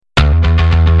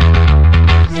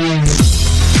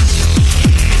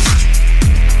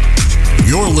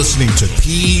listening to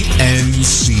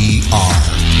PNCR.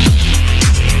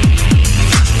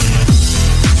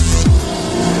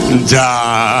 Da,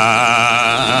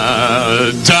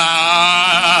 da,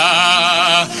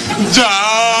 da,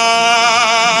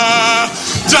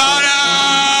 da,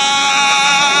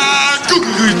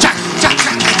 da,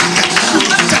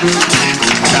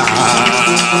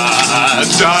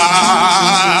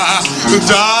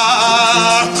 da,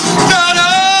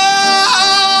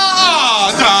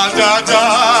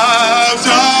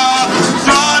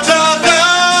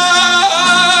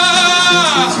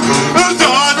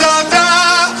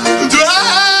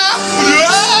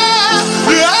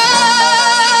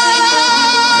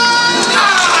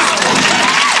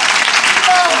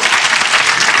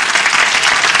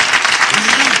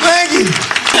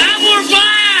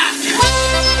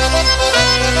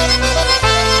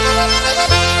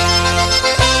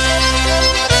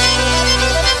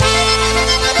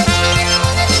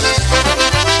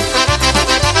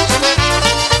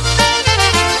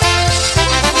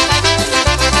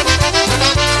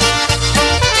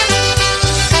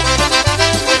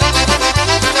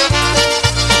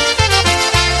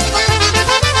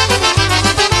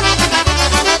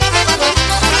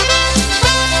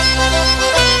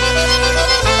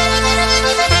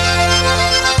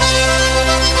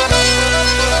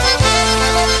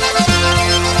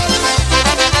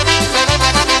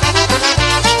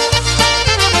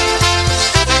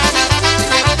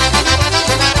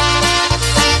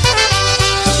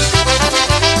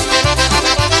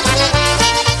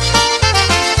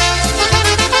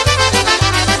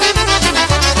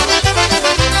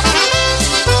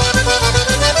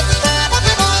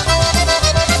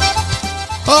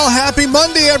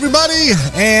 Monday, everybody,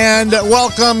 and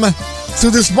welcome to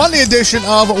this Monday edition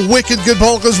of Wicked Good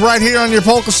Polkas right here on your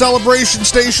polka celebration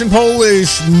station,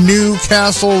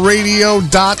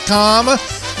 PolishNewcastleRadio.com,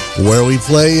 where we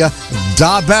play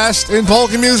the best in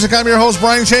polka music. I'm your host,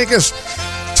 Brian Chakas.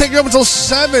 Take you up until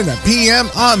 7 p.m.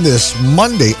 on this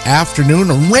Monday afternoon,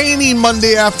 a rainy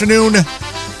Monday afternoon,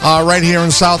 right here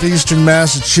in southeastern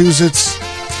Massachusetts.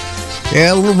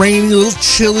 Yeah, a little rainy, a little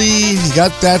chilly. You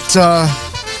got that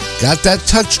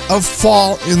touch of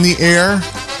fall in the air.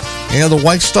 And the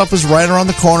white stuff is right around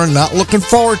the corner. Not looking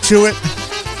forward to it.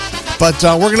 But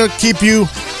we're going to keep you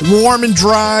warm and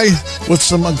dry with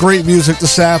some great music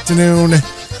this afternoon.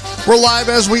 We're live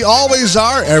as we always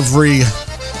are every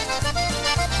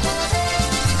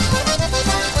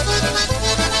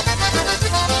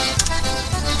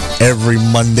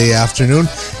Monday afternoon.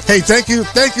 Hey, thank you,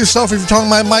 Sophie, for telling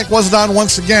my mic wasn't on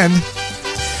once again.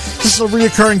 This is a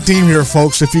reoccurring theme here,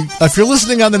 folks. If you're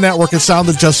listening on the network, it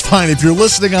sounded just fine. If you're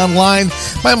listening online,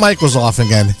 my mic was off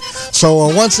again.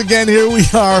 So once again, here we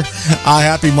are.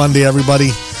 Happy Monday, everybody.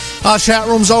 Chat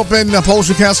room's open.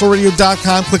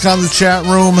 PolishNewcastleRadio.com. Click on the chat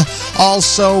room.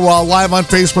 Also, live on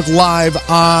Facebook, live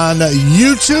on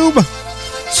YouTube.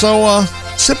 So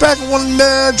sit back and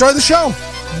enjoy the show.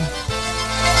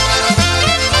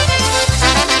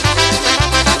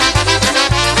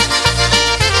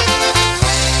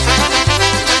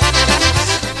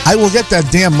 I will get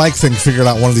that damn mic thing figured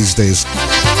out one of these days.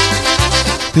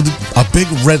 A big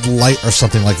red light or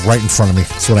something like right in front of me.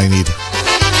 That's what I need.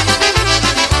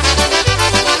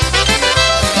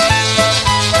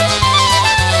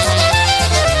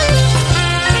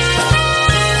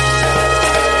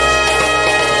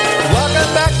 Welcome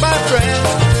back, my friend,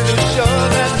 to the show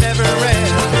that never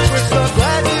ends. We're so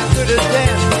glad you could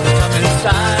attend. Come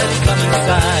inside, come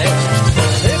inside.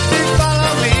 If you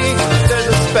follow me, there's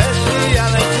a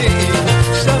speciality.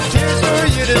 Some tears for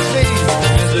you to see.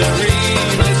 Misery,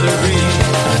 misery.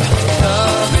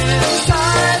 Come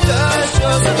inside, the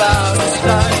show's about to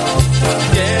start.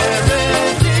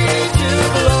 Guaranteed to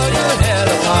blow your head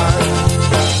apart.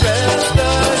 Rest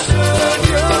assured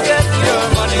you'll get your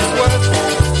money's worth.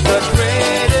 The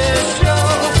greatest show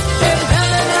in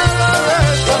heaven and on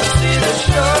earth. Come see the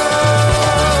show.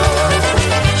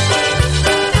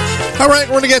 All right,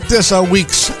 we're going to get this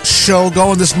week's show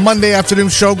going, this Monday afternoon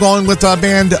show going with a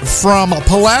band from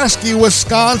Pulaski,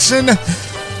 Wisconsin. A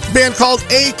band called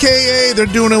AKA. They're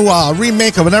doing a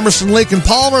remake of an Emerson, Lake and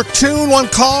Palmer tune, one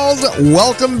called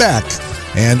Welcome Back.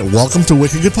 And welcome to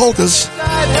Wicked Good Polkas.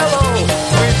 Hello,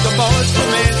 with the most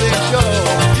amazing show.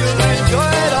 You'll enjoy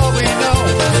it, all we know.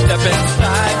 Step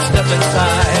inside, step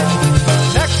inside.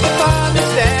 Next upon the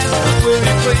stand, will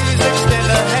you please extend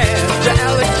a hand to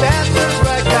Alexander's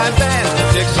Ragtime Band,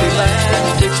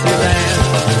 Dixieland, Dixieland.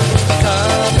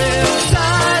 Come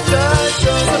inside, the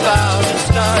show's about to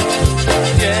start.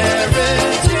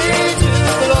 Guaranteed to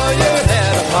blow your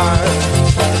head apart.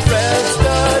 Rest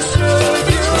assured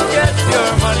you'll get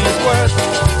your money's worth.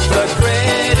 The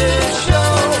greatest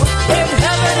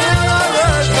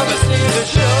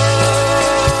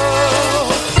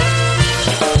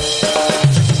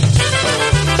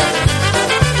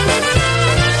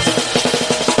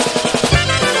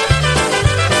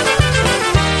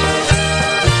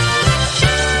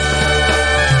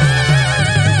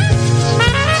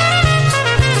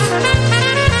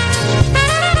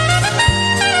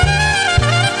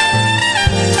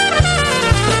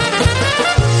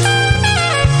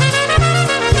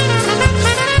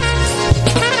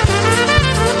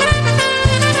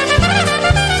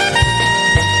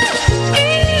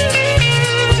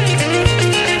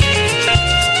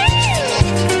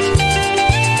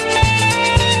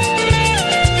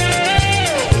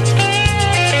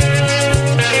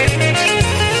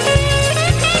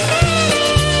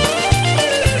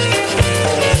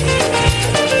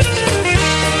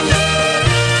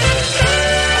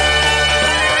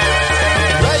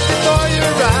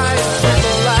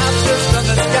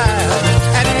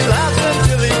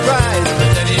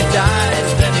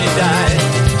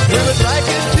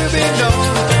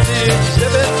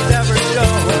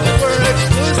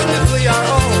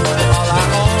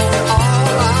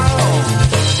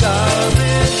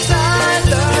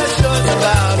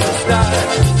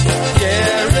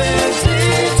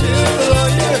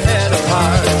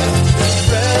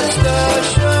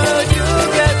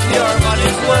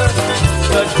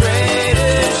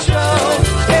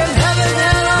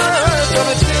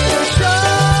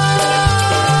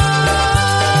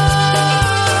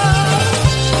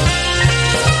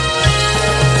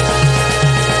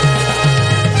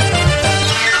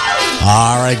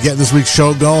All right, getting this week's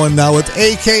show going now with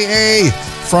AKA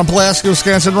from Pulaski,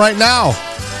 Wisconsin right now.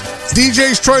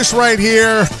 DJ's Choice right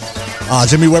here.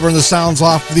 Jimmy Weber and the sounds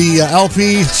off the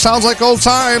LP. Sounds like old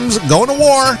times. Going to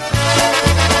war.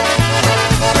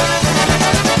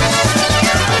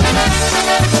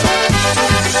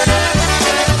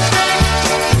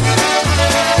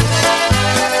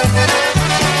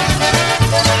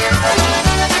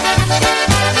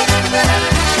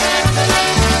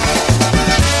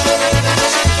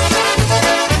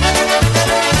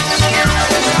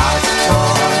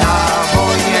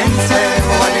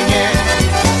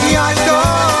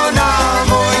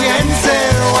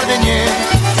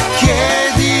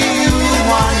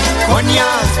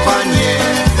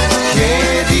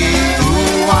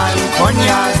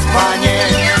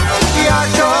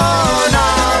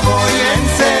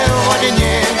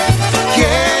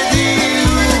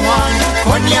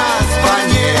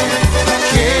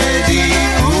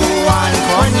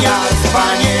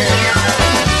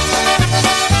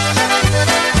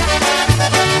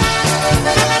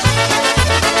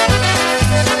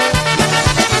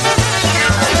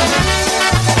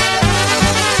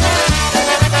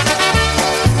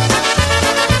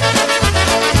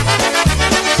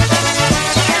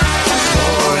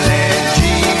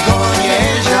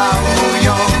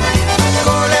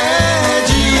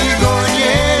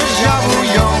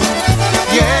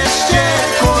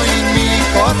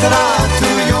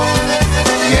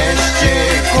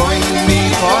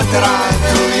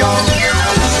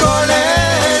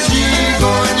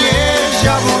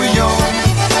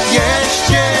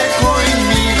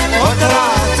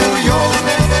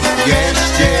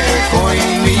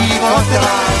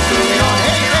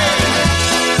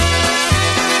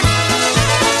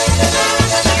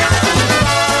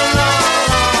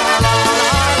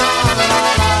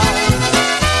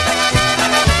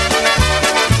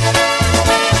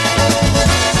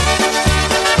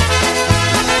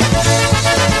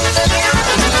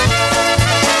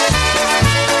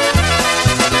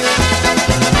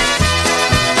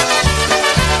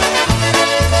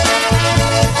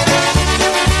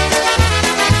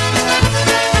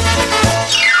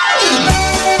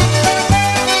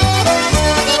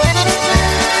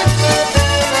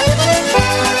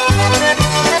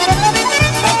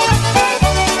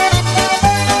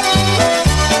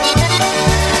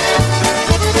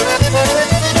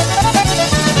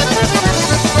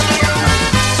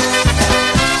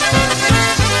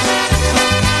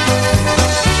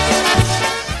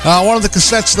 One of the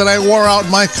cassettes that I wore out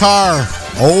in my car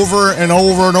over and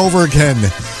over and over again.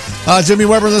 Jimmy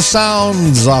Weber and the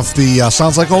sounds off the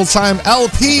Sounds Like Old Time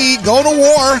LP, Go to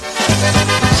War.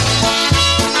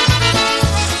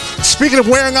 Speaking of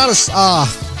wearing out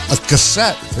a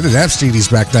cassette, they didn't have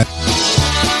CDs back then.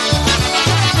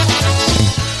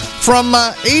 From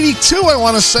 82, I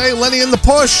want to say, Lenny and the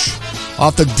Push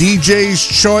off the DJ's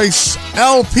Choice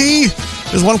LP.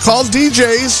 There's one called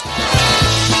DJ's.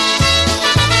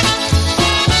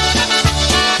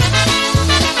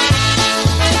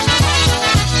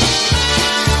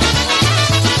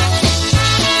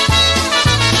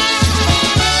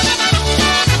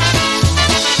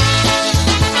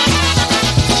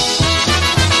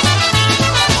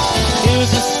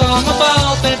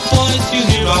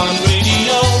 On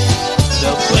radio,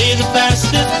 they'll play the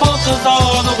fastest polkas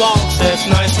or the waltz that's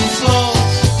nice and slow.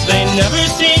 They never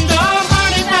seem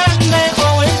downhearted and they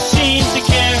always seem to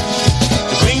care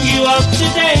to bring you up to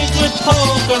date with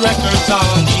polka records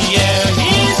on the air.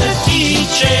 He's a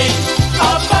DJ,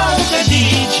 a polka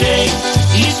DJ.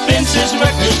 He spins his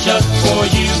record just for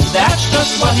you. That's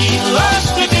just what he loves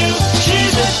to do.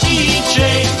 She's a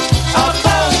DJ, a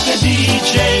polka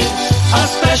DJ. A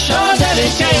special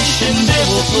dedication they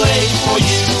will play for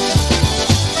you.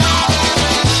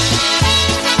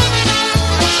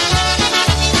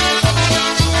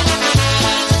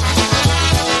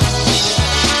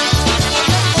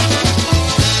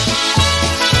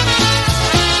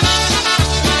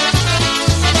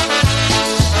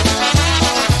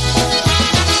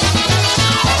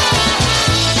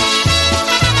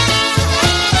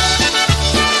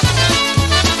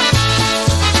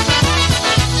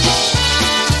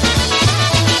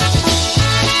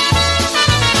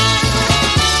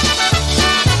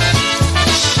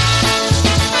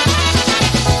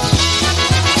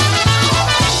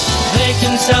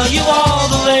 Tell you all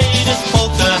the latest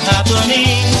polka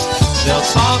happenings. They'll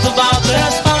talk about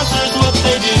their sponsors, what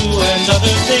they do, and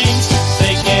other things.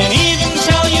 They can even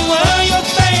tell you where your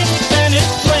favorite band is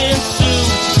playing soon.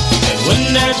 And when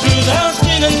they're through, they'll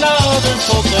spin another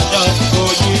polka just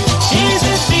for you. He's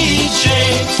a DJ,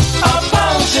 a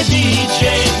polka DJ.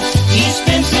 He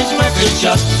spins his records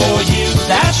just for you.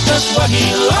 That's just what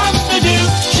he loves to do.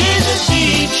 She's a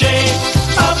DJ,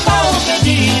 a polka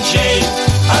DJ.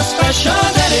 A special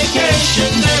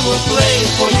dedication they will play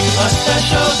for you. A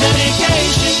special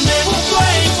dedication they will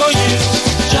play for you.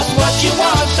 Just what you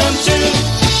want them to.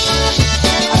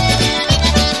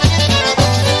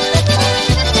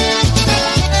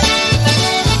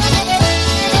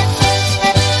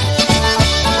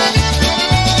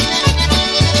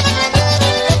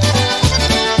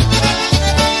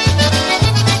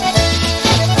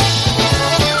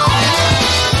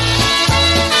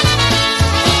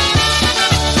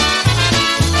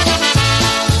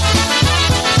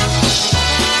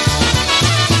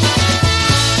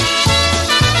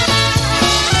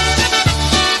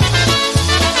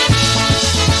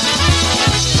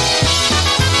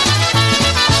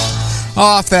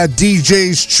 Off that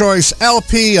DJ's Choice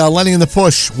LP, Lenny and the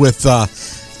Push with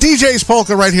DJ's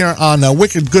Polka right here on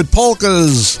Wicked Good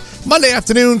Polkas. Monday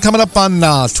afternoon, coming up on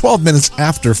 12 minutes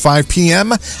after 5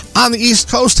 p.m. on the East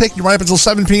Coast, taking you right up until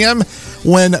 7 p.m.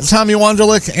 when Tommy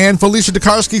Wonderlick and Felicia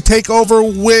DeKarski take over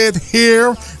with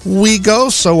Here We Go.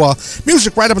 So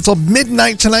music right up until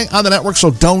midnight tonight on the network, so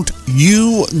don't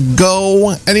you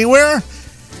go anywhere.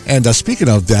 And speaking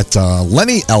of that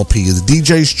Lenny LP, the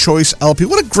DJ's Choice LP,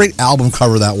 what a great album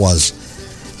cover that was.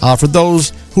 For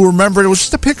those who remember, it was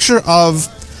just a picture of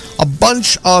a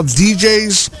bunch of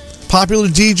DJs, popular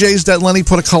DJs that Lenny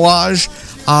put a collage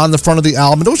on the front of the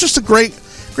album. It was just a great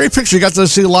picture. You got to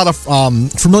see a lot of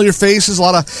familiar faces, a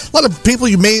lot of people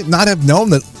you may not have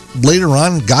known that later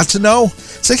on got to know.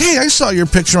 It's like, hey, I saw your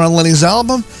picture on Lenny's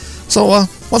album. So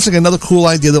once again, another cool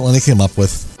idea that Lenny came up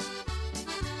with.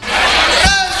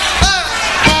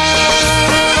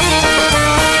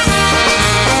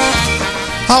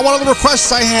 One of the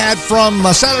requests I had from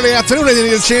Saturday afternoon I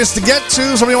didn't get a chance to get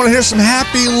to. Somebody want to hear some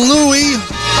Happy Louie?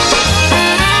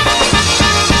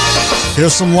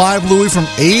 Here's some live Louie from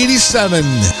 87.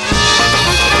 There's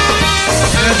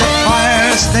a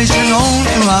fire station on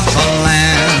throughout the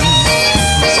land.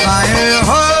 Fire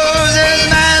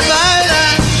hoses, man, by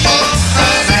that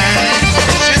man.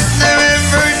 Should there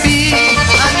ever be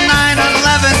a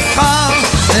 9/11 call,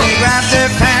 they grab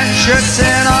their pants, shirts,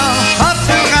 and all up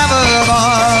to grab a ball.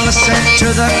 Listen to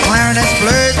the clarinet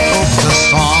play the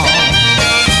song.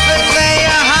 But they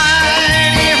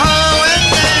hidey-ho and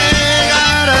they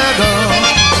gotta go.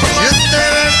 Should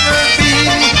there ever be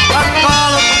a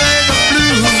call to play the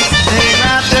blues, they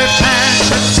grab their pants,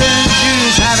 shirts, and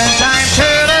shoes, having time to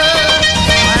look.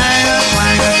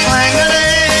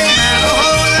 Clang-a-clang-a-clang-a-ding, and the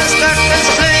hose is stuck and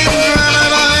sings. Rubber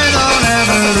boy, don't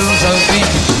ever lose a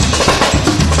beat.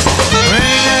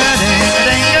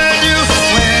 Ring-a-ding-a-ding-a-doo,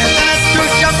 where that to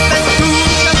jump and to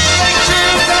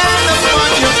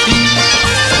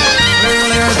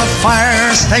fire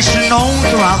station on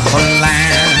throughout the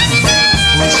land,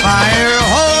 whose fire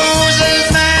hoses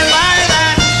man by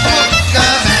that polka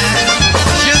man.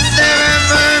 Should there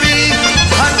ever be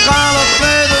a call to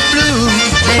play the blues,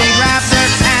 they grab their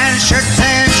pants, shirts,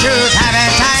 and shoes,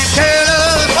 having time to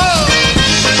look. Oh.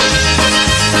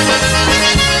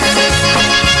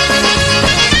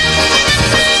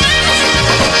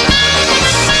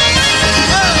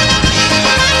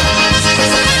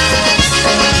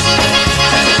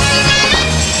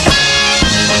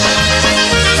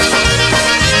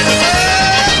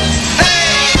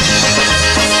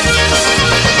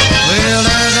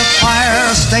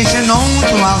 Station on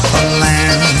throughout the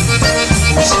land,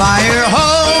 whose fire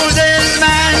hoses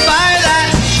man by that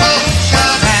polka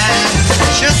man.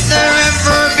 Should there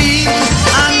ever be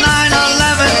a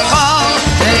 9/11 call,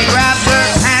 they grab their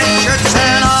pants, shirts,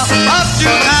 and all up to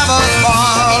have a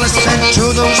ball. Listen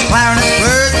to those clarinets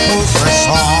play polka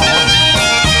song.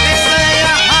 They play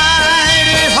a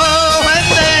hidey-ho when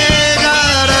they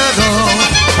gotta go.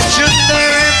 Should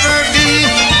there ever be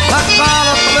a call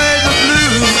to play the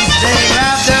blues, they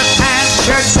grab their pants,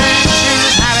 shirts, and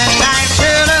shoes, having time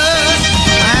to look.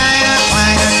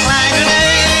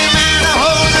 Clang-a-clang-a-clang-a-ding, and the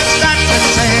hose that start to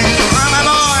sing. Rubber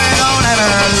boy, don't ever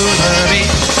lose a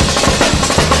beat.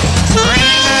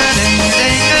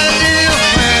 Ring-a-ding-a-ding-a-doo,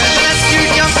 where the net you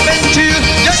jump into,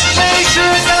 just make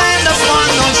sure to land up on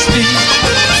those feet.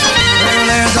 Well,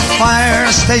 there's a fire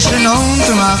station on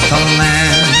throughout the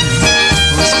land,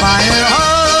 whose fire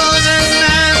hoses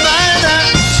man by that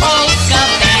polka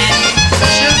band.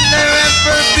 Should there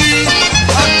ever be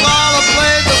a call to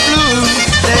play the blues,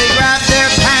 they grab their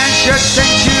pants, shirts,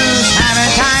 and shoes,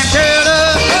 having time to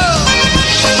look.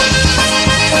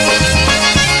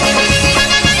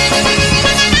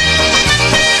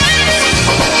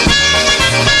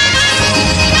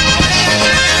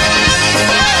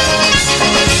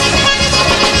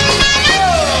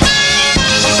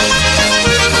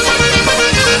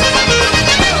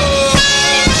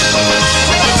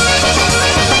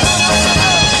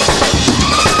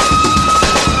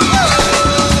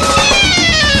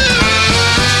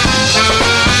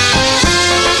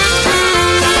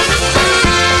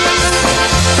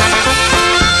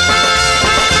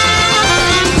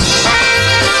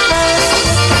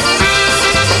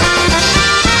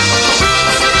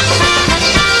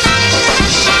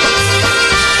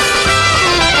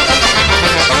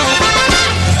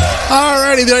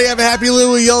 Alrighty, there you have Happy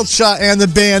Louie Yulcha and the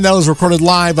band. That was recorded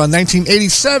live on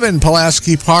 1987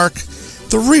 Pulaski Park,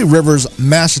 Three Rivers,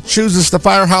 Massachusetts. The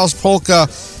Firehouse Polka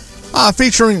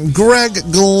featuring Greg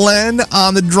Glenn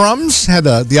on the drums. Had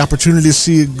the opportunity to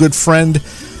see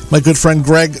my good friend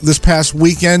Greg this past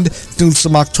weekend doing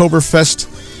some Oktoberfest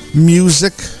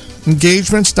music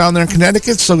engagements down there in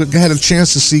Connecticut. So I had a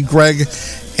chance to see Greg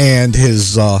and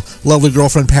his lovely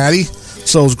girlfriend Patty.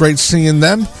 So it was great seeing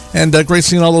them, and great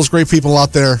seeing all those great people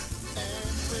out there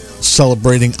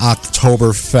celebrating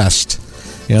Oktoberfest.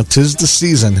 You know, 'tis the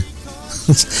season.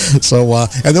 So,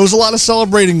 and there was a lot of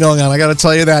celebrating going on, I got to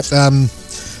tell you that. Want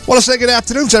to say good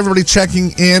afternoon to everybody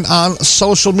checking in on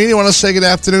social media. Want to say good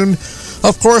afternoon,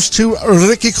 of course, to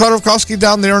Ricky Khodorkovsky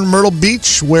down there in Myrtle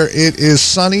Beach, where it is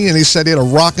sunny, and he said he had a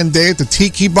rockin' day at the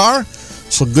Tiki Bar.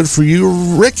 So good for you,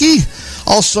 Ricky.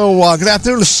 Also, good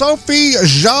afternoon to Sophie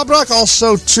Jabrak.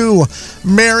 Also to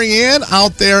Marianne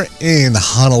out there in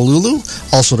Honolulu.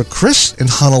 Also to Chris in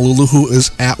Honolulu, who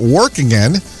is at work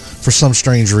again for some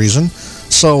strange reason.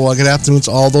 So good afternoon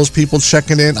to all those people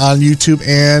checking in on YouTube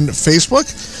and Facebook.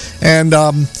 And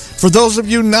for those of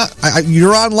you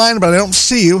you're online, but I don't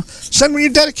see you, send me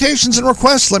your dedications and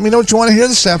requests. Let me know what you want to hear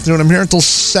this afternoon. I'm here until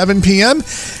 7 p.m.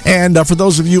 And for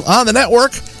those of you on the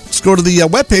network, just go to the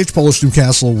webpage,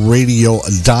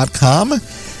 PolishNewcastleRadio.com,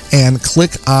 and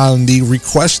click on the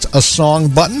Request a Song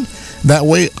button. That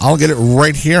way, I'll get it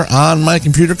right here on my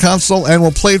computer console, and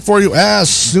we'll play it for you as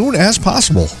soon as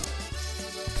possible.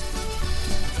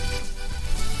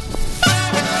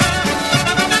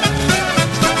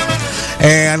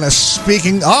 And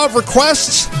speaking of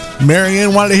requests,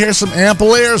 Marianne wanted to hear some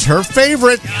Ample Airs, her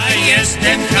favorite.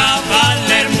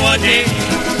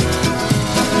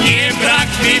 Nie brak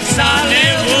mi wcale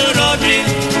urody,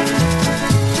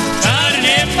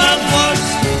 czarny mam włos,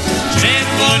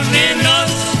 czerwony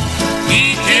nos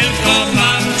i tylko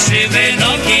mam krzywe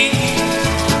nogi.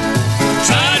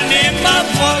 Czarny mam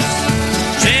włos,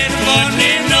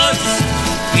 czerwony nos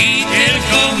i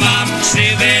tylko mam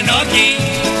krzywe nogi.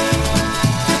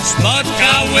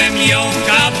 Spotkałem ją w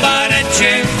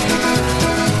kabarecie,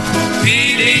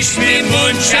 piliśmy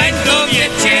moonshine do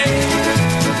wiecie.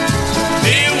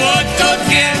 Było to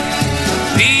dwie,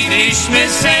 piliśmy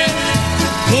se,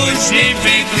 później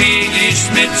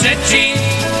wypiliśmy trzeci.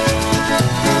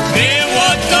 Było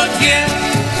to dwie,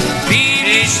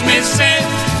 piliśmy se,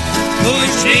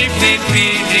 później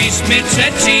wypiliśmy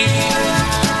trzeci.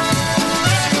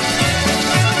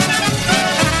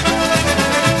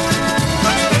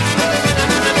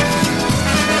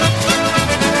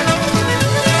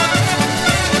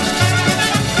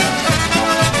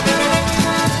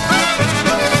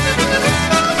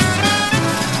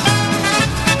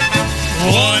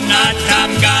 Ona tam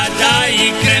gada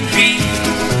i krępi,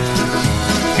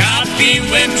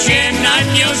 gapiłem się na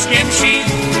nią z kiemsi.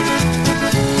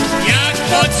 Jak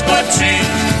podskoczy,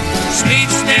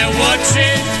 śliczne oczy,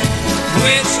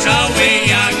 błyszczały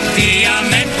jak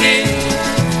diamenty.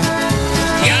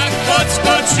 Jak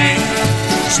podskoczy,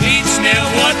 śliczne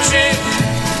oczy,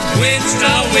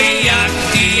 błyszczały jak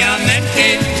diamenty.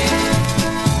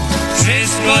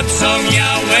 Wszystko co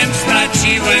miałem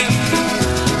straciłem,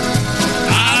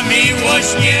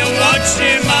 miłość nie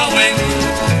otrzymałem.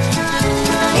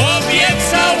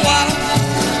 Obiecała,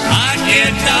 a nie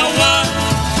dała,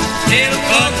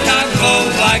 tylko ta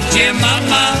goła, gdzie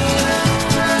mama.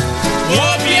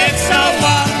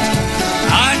 Obiecała,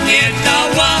 a nie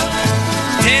dała,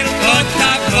 tylko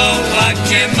ta goła,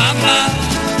 gdzie mama.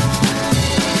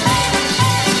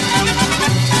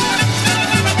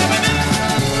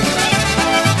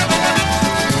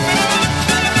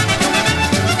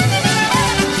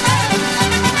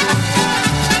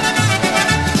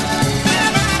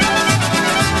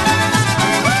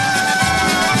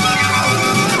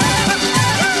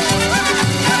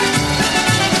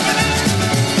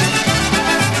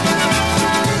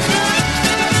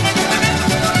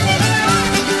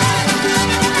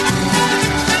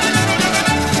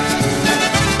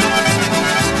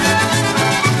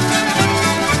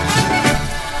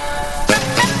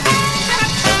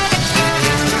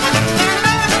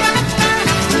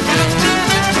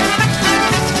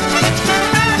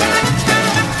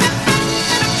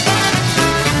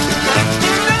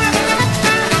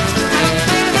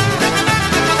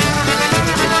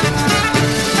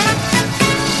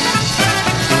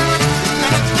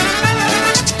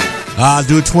 I'll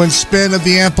do a twin spin of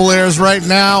the Ample Airs right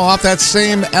now off that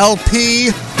same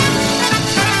LP.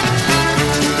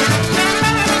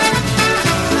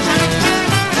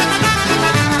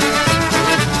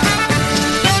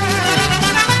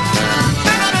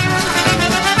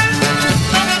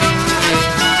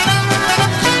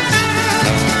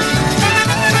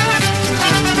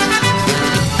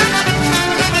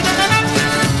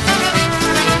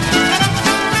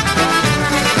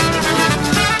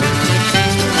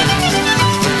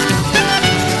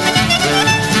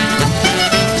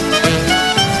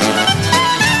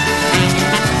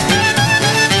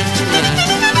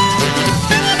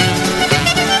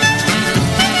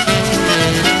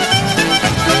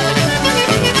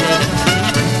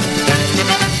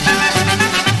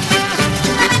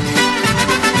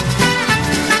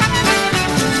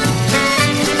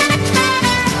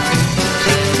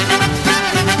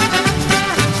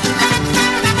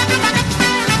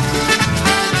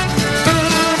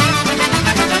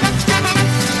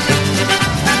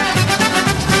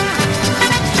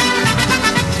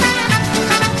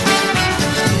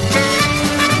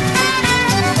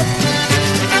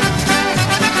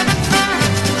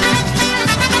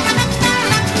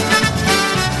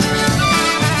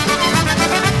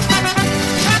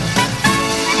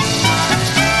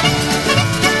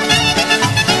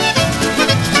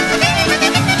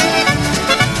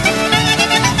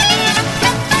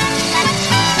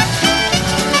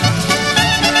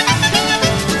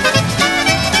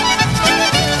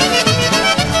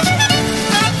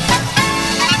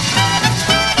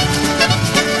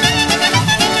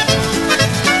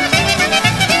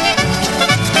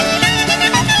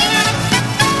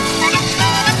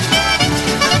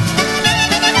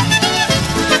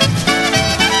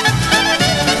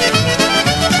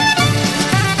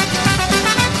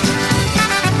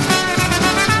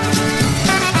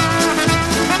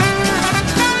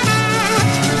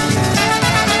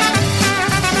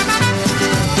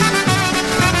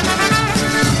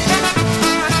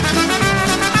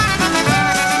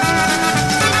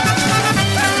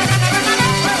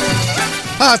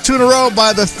 Two in a row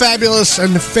by the fabulous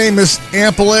and famous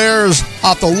Ampliers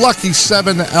off the Lucky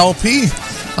 7 LP.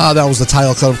 That was the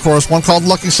title cut, of course. One called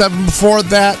Lucky 7. Before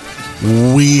that,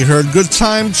 we heard Good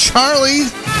Time Charlie.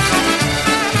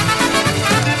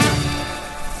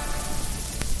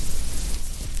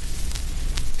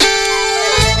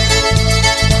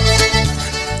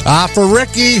 For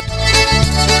Ricky,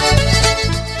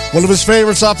 one of his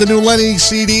favorites off the new Lenny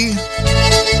CD.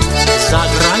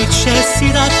 Zagrajcie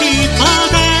Sirati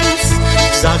Dance,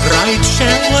 zagrajcie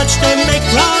Watch Them Make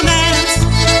Romance.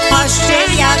 Patrzcie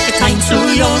jak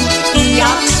tańcują i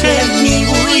jak się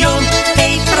miłują,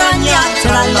 hej prania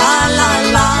tra la la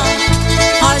la.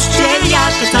 Patrzcie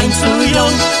jak tańcują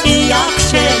i jak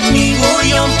się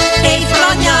miłują, hej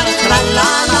prania tra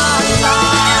la la la.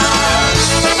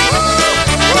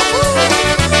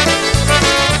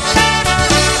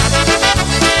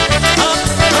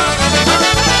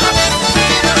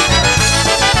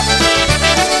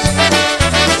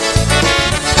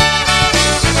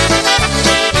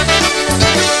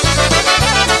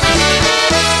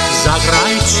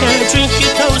 Drink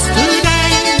your toast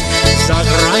today.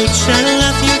 Zagrajcie,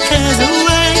 let your cares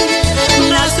away.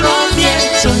 Na zdrowie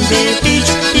ciągle pić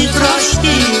i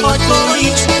troszki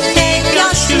odpolić. Hej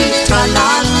Jasiu, tra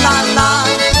la la la.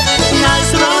 Na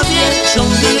zdrowie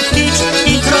ciągle pić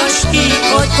i troszki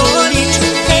odpolić.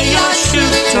 Hej Jasiu,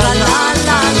 tra la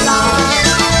la la.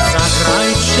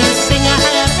 Zagrajcie, sing a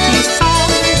happy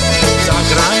song.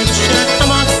 Zagrajcie,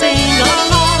 come on, sing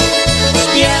along.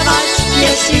 Śpiewać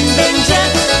pieśń będzie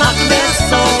tak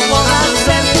wesoło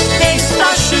razem. Hej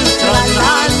Stasiu, tra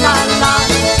la la la.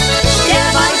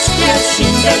 Śpiewać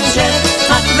pieśń będzie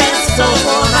tak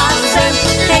wesoło razem.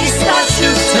 Hej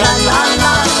Stasiu, tra la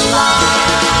la la.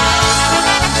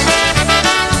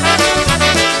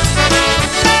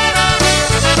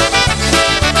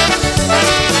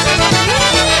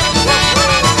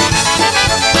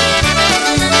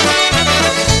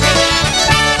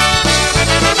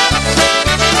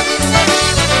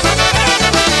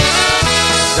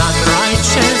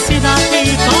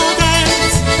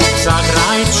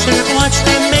 Watch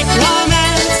them make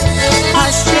romance.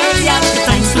 Patrzcie jak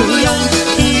tańcują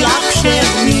i jak się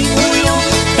miłują.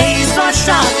 Hej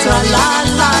Zosia, tra la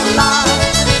la la.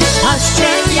 Patrzcie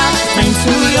jak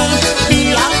tańcują i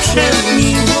jak się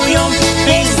miłują.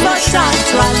 Hej Zosia,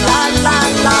 tra la la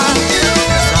la.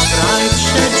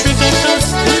 Zagrajcie, drink a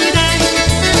toast today.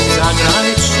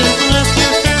 Zagrajcie, let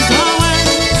your cares away.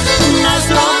 Na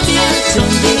zdrowie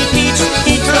ciągle pić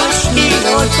i troszki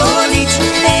odpolić.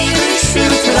 Hej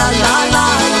Rysiu, tra la la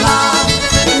la.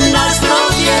 Na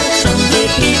zdrowie ciągle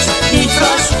pić i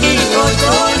troszki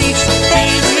odpolić.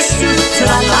 Hej Rysiu,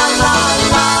 tra la la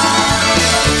la.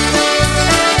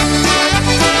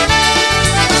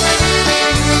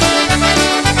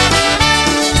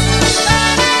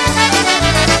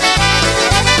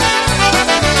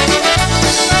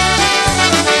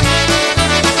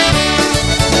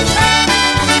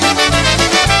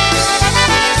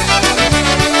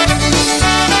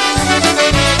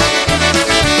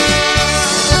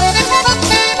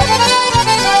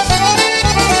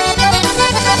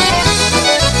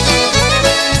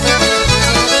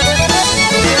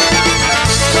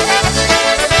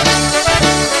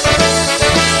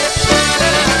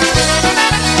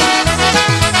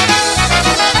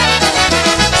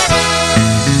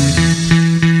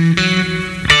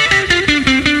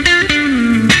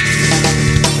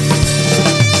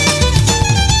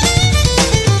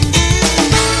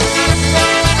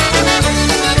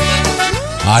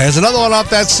 Here's another one off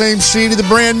that same CD, the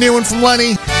brand new one from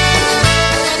Lenny.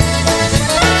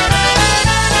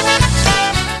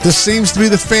 This seems to be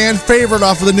the fan favorite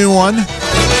off of the new one.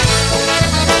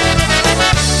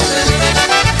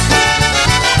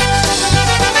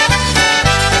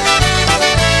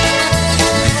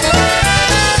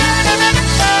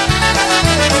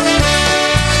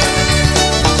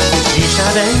 Cisza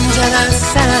będzie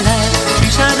wesele,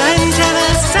 cisza będzie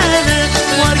wesele,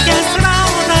 orkiestra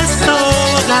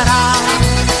wesoło gra.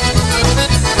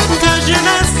 Każdy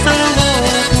wesoło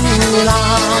hula.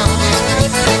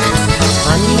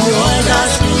 Ani młoda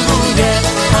ślubuje,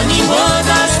 ani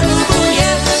młoda ślubuje,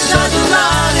 za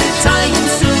dolary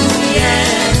tańcuje,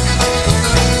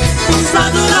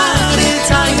 za dolary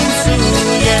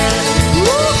tańcuje.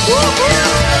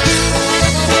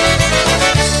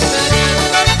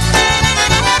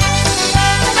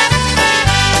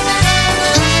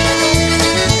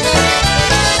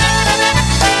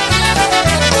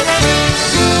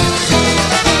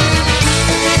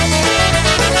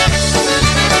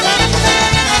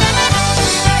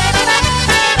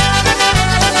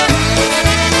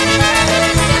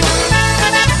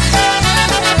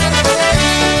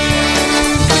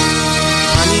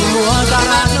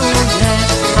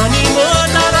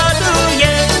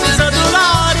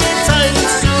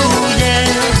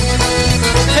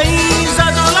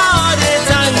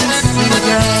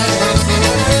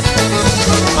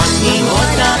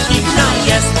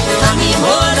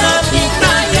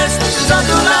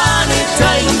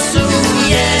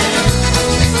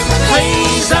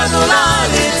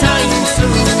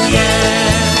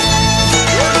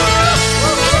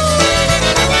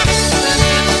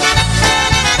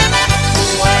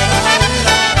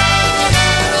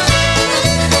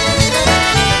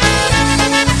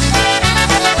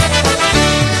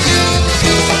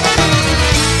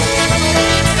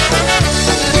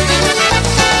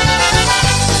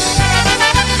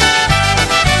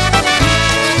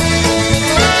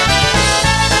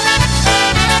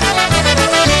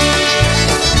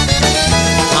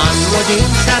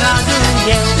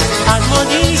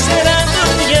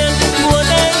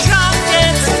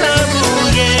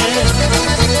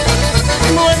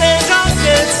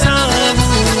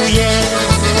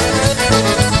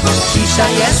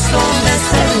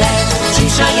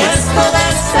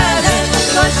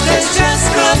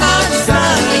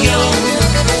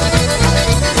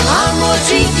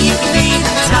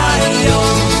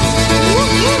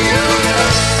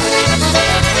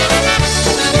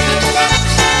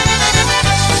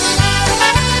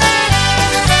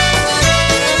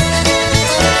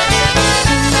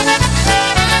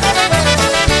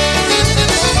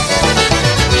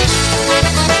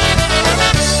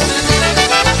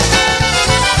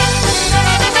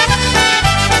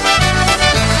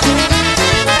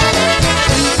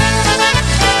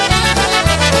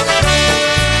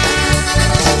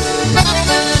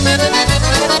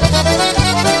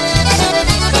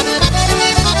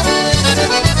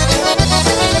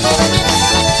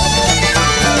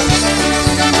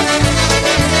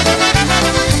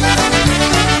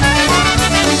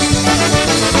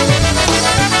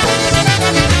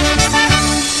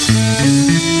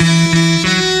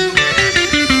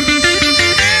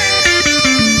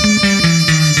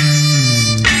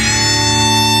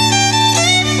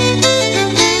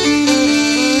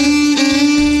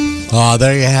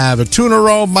 There you have it. 2 in a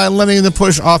row by Lenny and the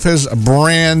Push off his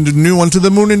brand new one, To the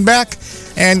Moon and Back.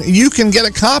 And you can get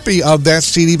a copy of that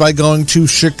CD by going to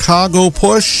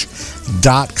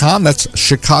chicagopush.com. That's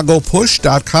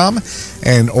chicagopush.com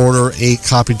and order a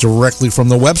copy directly from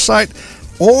the website.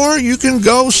 Or you can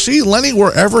go see Lenny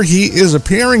wherever he is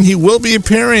appearing. He will be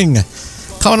appearing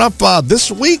coming up this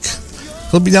week.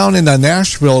 He'll be down in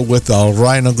Nashville with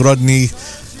Ryan Ogrodny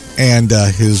and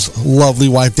his lovely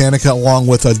wife Danica, along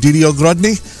with Didi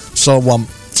Ogrodny. So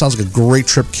sounds like a great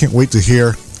trip. Can't wait to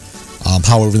hear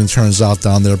how everything turns out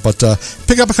down there. But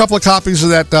pick up a couple of copies of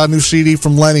that new CD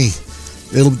from Lenny.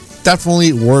 It'll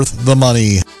definitely worth the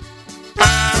money.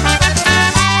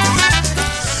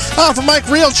 For Mike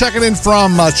Reel checking in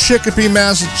from Chicopee,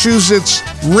 Massachusetts.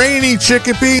 Rainy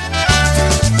Chicopee.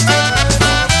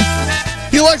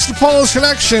 He likes the Polish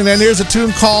Connection, and here's a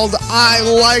tune called I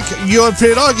Like Your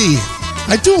Pierogi.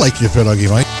 I do like your pierogi,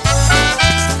 Mike.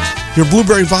 Your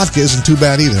blueberry vodka isn't too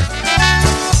bad either.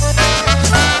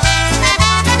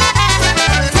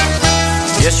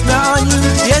 Wierz mnie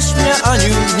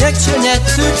Aniu, niech cię nie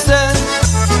cudzę.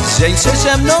 Żeńsze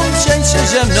ze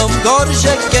mną,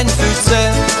 gorsze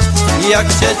kętuce. Jak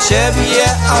cię ciebie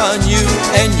Aniu,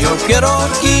 and your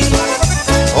pierogi.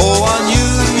 Oh Aniu,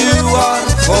 you are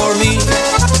for me.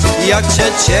 Jak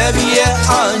cię ciebie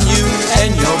Aniu,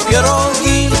 and your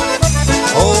pierogi.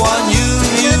 Oh Aniu,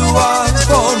 you are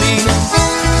for me.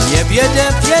 Nie biedę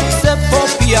piece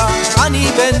popija, ani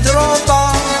wędrowa.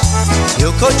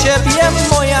 Tylko ciebie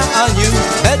moja Aniu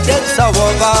będę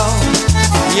całował.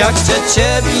 Jak cię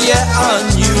ciebie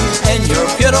Aniu, and your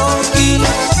pierogi.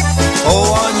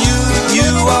 Oh Aniu,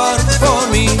 you are for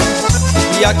me.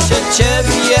 Jak cię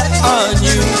ciebie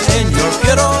Aniu, and your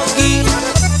pierogi.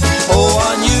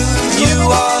 Oh Aniu,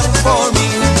 you are for me.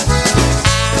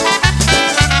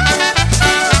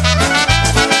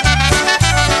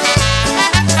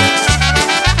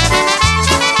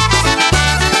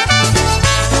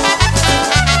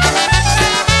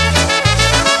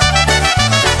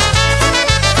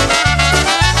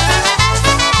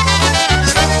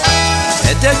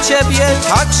 Ciebie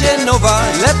także nowa,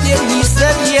 lepiej niż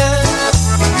sobie.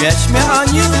 Wierz mnie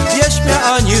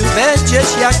Aniu,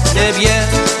 będziesz jak ciebie.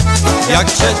 Jak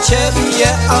ciebie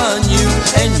Aniu,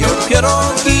 and your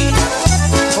pierogi.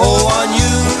 Oh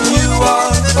Aniu, you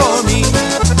are for me.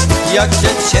 Jak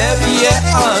ciebie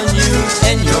Aniu,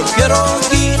 and your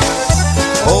pierogi.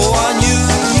 Oh Aniu,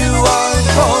 you are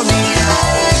for me.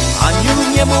 Aniu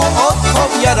nie mu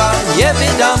odpowiada, nie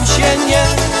wydam się nie.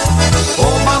 Bo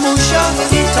mamusia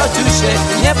i tatusiek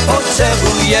nie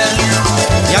potrzebuje.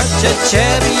 Jak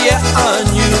ciebie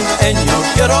Aniu, and your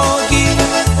pierogi.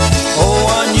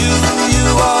 Oh Aniu, you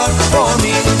are for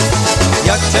me.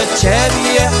 Jak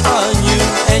ciebie Aniu,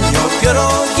 and your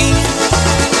pierogi.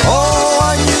 Oh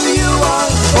Aniu, you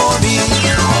are for me.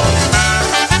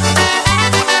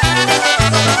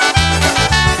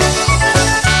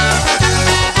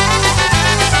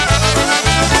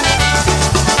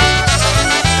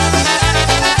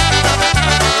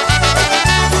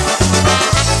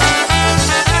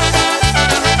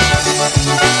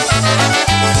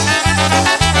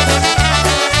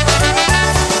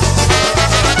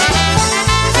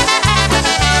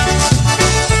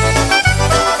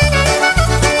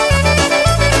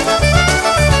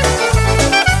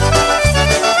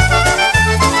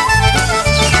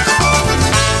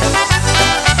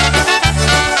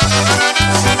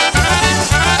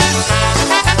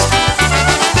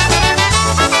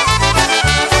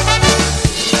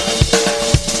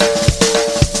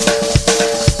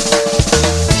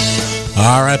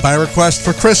 All right, by request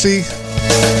for Chrissy.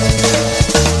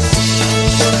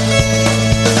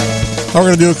 We're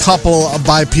going to do a couple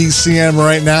by PCM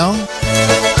right now.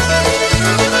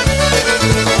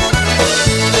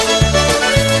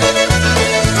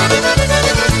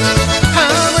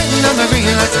 I'm waiting on the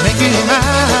green light to make you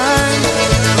mine,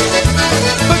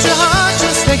 but your heart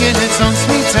just taking its own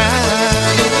sweet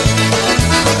time.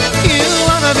 You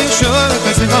wanna be sure the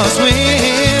person goes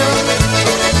swim.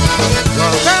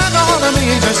 Grab a hold of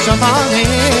me and just jump on in.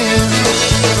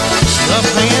 You're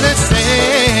playing it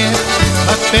safe,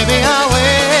 but baby I'll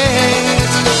wait.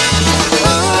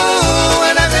 Ooh,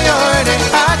 whenever you're ready,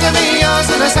 I can be yours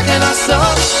in a second or so.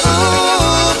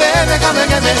 Ooh, baby, come and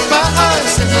get me, my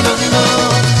heart's singing no, no.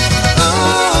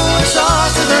 Ooh, it's all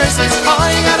to the races, all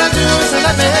you gotta do is to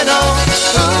let me know.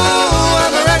 Ooh,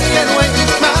 I'm ready and waiting,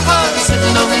 my heart's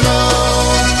singing no, no.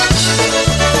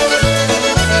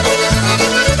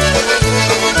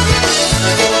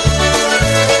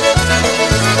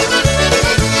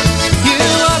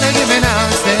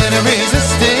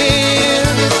 Resisting,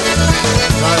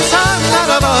 'cause I'm not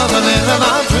above a little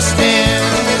I'm twisting.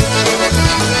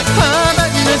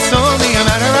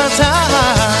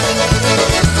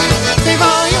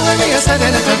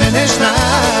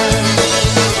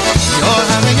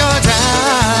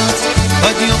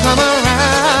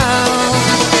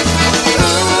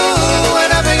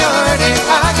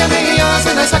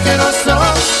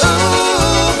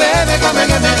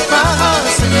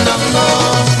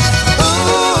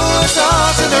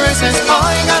 reasons.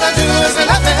 All you gotta do is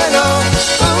let me know.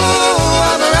 Ooh,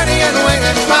 I'm ready and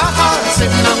waiting. My heart's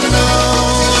sitting on no.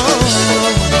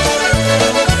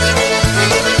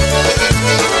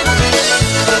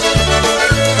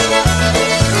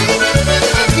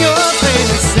 You're plain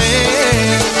to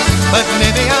say, but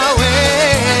maybe I'll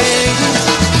wait.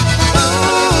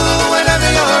 Ooh, whenever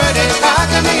you're ready, I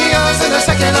can be yours in a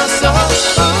second or so.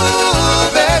 Ooh,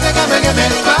 baby, come and give me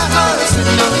my heart,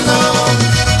 sitting on no.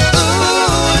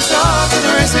 Ooh, it's all to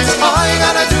the races. All you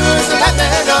gotta do is let me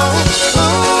know.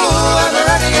 Ooh, I'm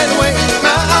ready and waiting.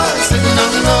 My heart, sitting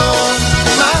on no.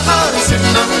 My heart,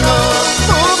 sitting on no.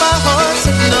 Ooh, my heart,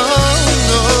 sitting on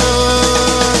no.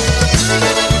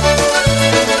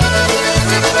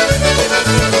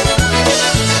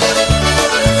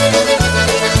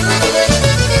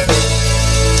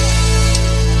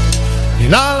 You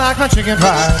know, like my chicken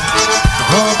fried.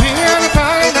 Oh, be on a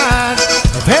Friday night.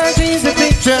 A pair of jeans that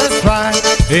fit just right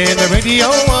in the radio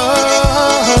world.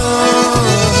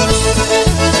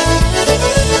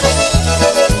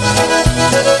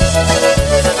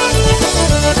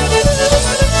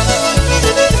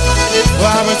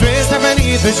 Well, I was dressed up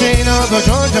beneath the shade of the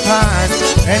Georgia pine,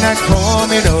 and that's for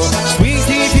me though. Sweet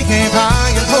tea became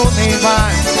pie and homemade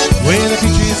wine where the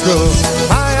peaches grow.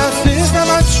 My house is not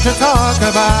much to talk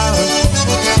about,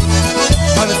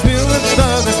 but it's filled with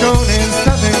love that's grown in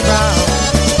something brown,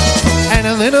 and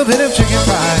a little bit of chicken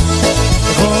fried.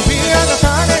 For me on a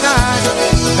Friday night,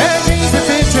 and these are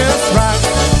just right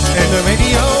in the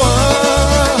radio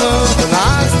world. The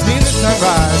lights see the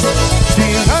sunrise,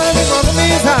 see love in all of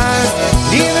these eyes.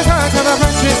 In the dark of a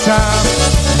precious child,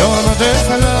 no more there's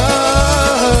a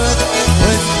love.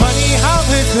 But it's funny how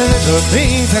this little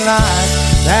things in life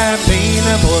that mean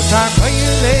the most time where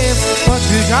you live, what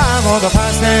you drive or the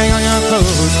price tag on your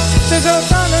clothes. There's a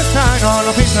dollar sign on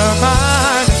a piece of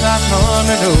mind as I've come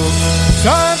to know.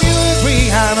 So if you agree,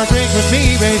 have a drink with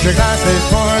me, raise your glasses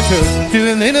for two.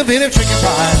 Do a little bit of chicken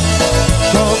pie.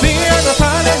 Go be on the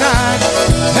Friday night,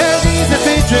 and these are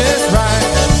just right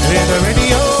in the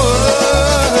radio.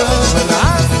 When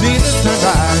I see the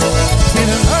sunrise, see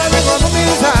the light of the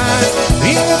moon's eyes,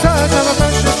 in the touch of a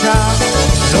precious child,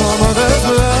 no mother's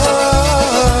love.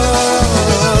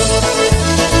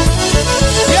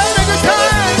 Yeah, make a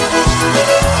time.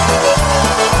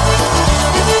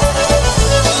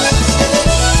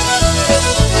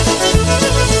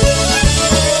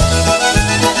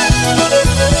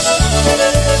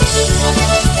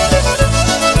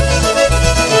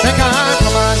 Think I'm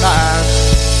from my life.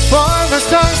 For the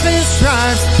stars they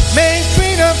stripes, make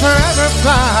freedom forever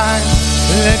fly.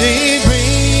 Let it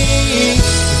ring,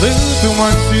 lose the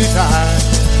ones who die.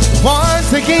 Ones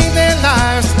to gain their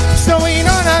lives, so we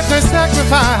don't have to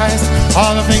sacrifice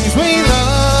all the things we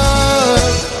love,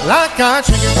 like our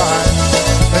chicken pie.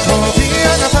 Let's go be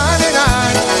on a Friday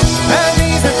night, and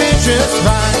these are just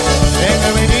right in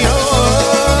the radio.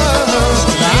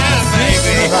 Yeah,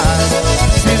 baby.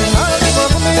 See the light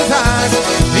of a man's eyes,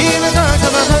 in the dark of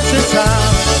a precious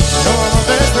child. No more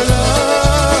there's for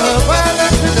love, well,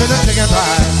 let's do the chicken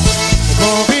pie. Let's go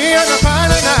be on a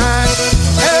Friday night,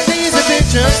 and these are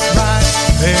just right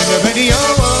in the radio.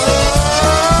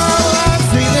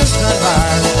 See the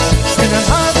sunrise, see the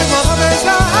light of a man's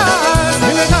eyes,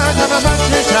 in the dark of a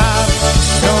precious child.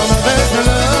 No more there's for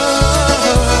love.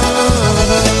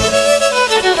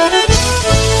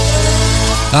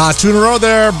 Two in a row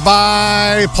there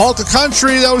by Polka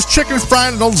Country. That was Chicken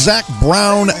Fried, an old Zach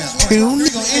Brown tune. Here we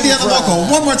go, Indiana local.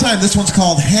 One more time. This one's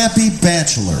called Happy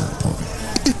Bachelor.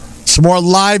 Some more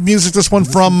live music. This one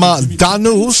from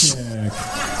Danus.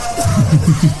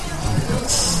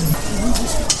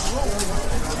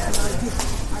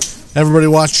 Everybody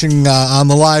watching on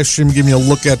the live stream, give me a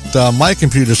look at my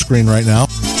computer screen right now.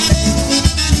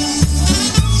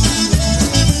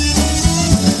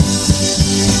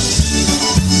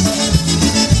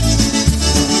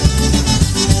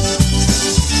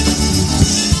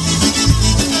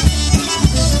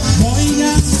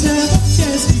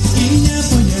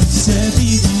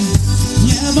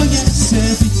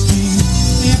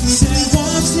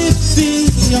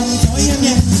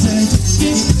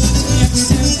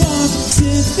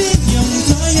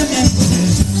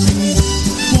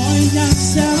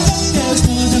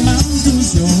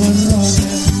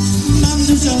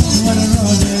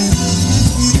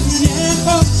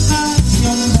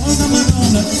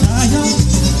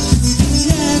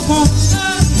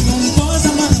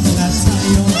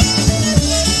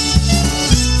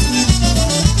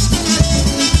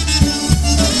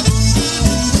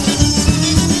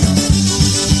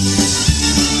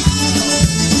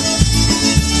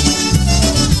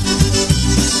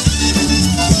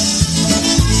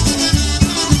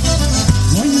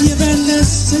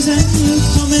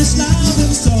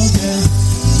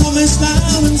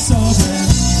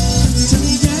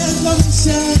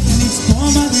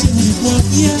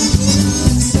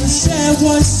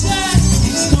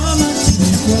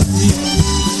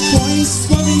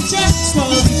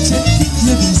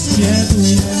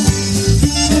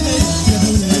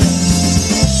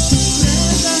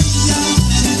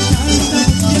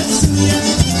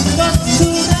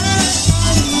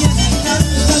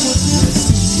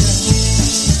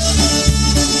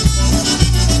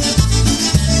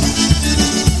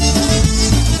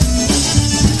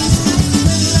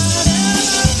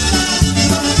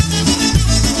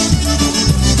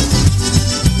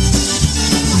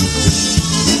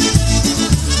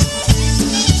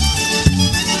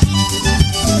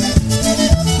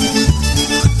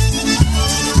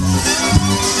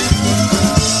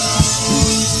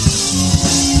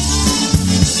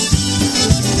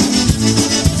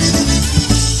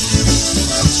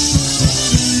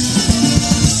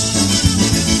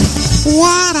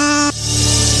 What up?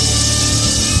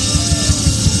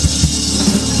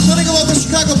 Letting go about the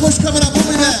Chicago Push coming up.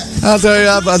 We'll be back. I'll tell you,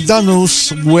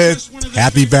 Danus with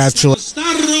Happy Bachelor.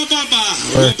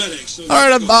 All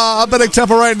right, I'm betting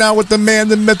tempo right now with the man,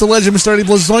 the myth, the legend, Mr. Eddie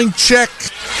Blazonczyk.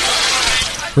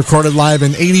 Recorded live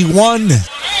in 81.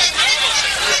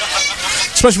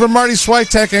 Especially for Marty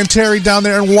Switek and Terry down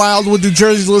there in Wildwood, New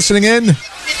Jersey, listening in.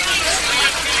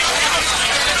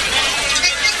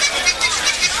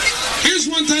 Here's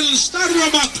one titled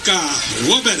Stara Babka.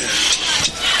 Łobere.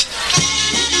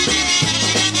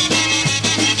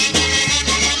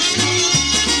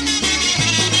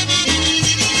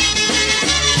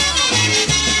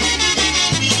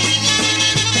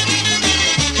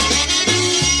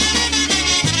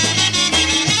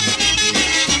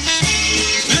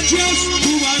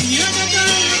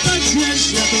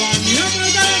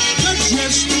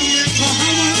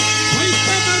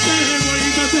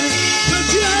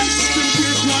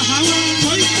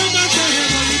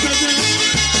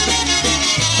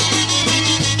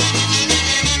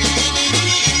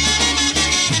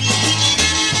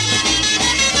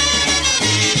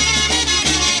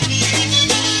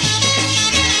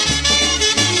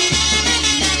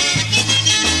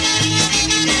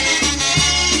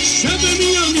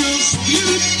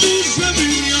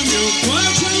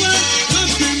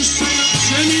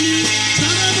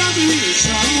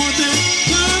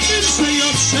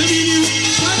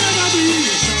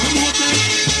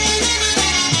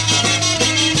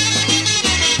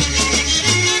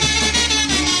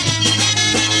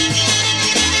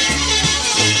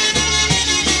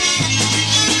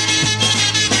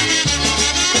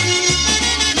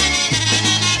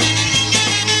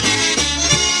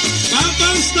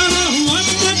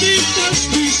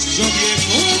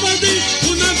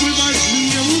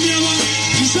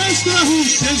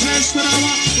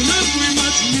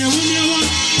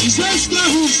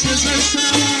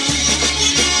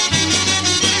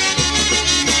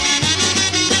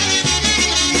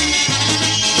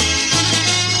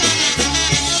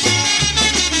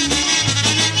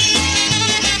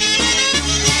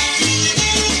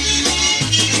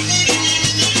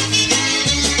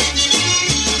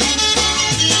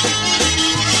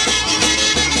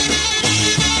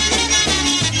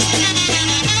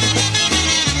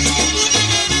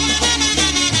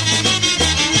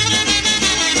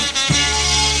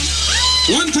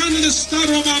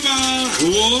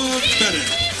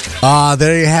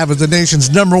 There you have it, the nation's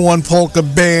 #1 polka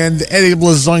band, Eddie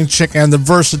Blazonczyk and the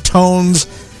Versatones.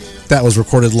 That was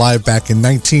recorded live back in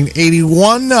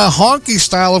 1981. Honky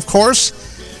style, of course.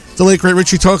 The late great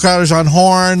Richie Tokarz on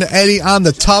horn, Eddie on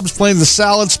the tubs playing the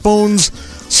salad spoons.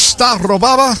 Stara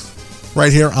Baba,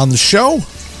 right here on the show.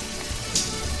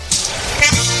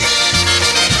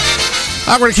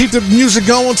 I'm going to keep the music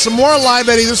going some more live,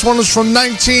 Eddie. This one was from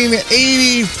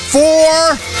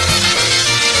 1984.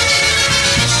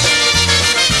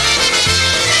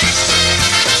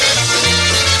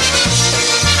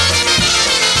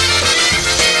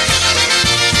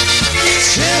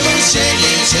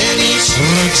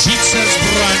 Rodzice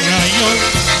zbraniają,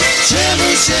 czemu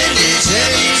się nie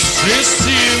dzielisz?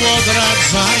 Wszyscy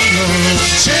odradzają,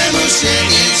 czemu się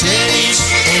nie dzielisz?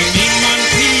 Bo nie mam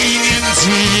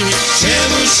pieniędzy,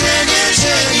 czemu się nie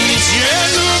dzielisz? Nie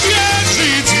lubię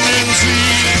żyć nędzy.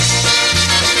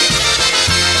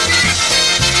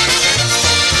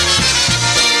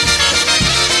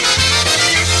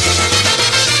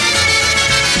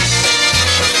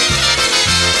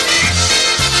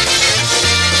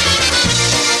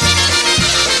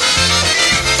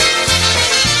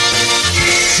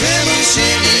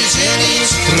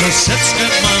 Troszeczkę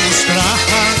mam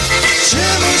stracha.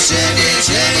 Czemu się nie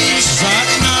dzielisz?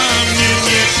 Żadna mnie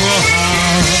nie kocha.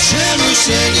 Czemu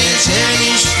się nie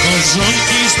dzielisz?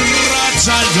 Korzonki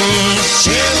zdradzają.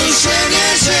 Czemu się nie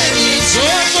dzielisz? Do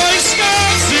wojska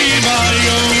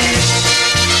wzywają.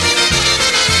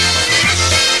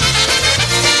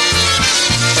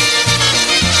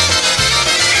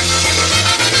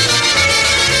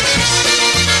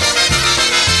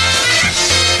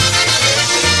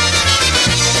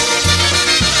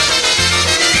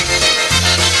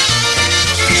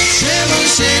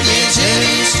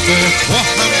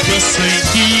 Kocham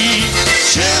piosenki.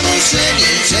 Czemu się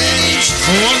nie dzielisz?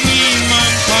 Bo nie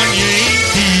mam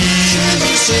panienki.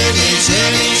 Czemu się nie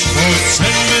dzielisz? Bo chcę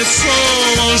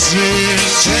wesoło żyć.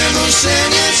 Czemu się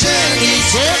nie dzielisz?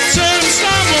 Bo chcę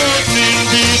samotnym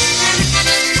być.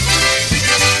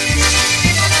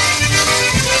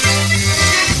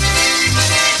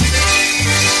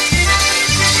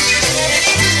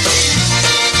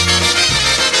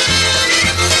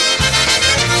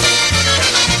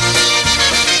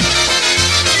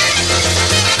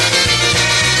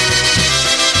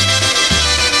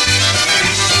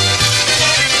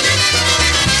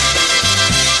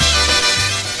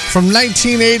 from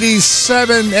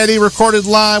 1987. Eddie recorded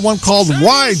live, one called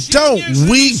Why Don't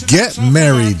We Get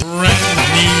Married? Brand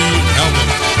new album.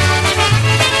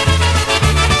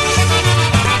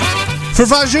 For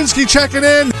Vajinski checking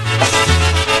in.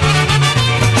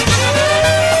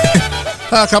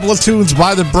 A couple of tunes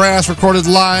by the Brass recorded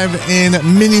live in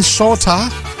Minnesota.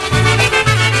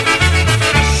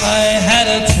 I had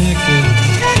a chicken,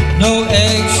 no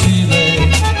egg she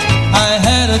laid. I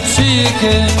had a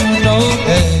chicken, no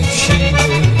egg she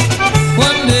laid.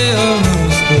 One day a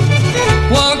rooster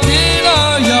walked in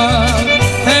our yard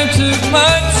and took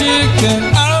my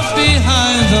chicken out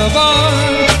behind the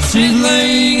barn. She's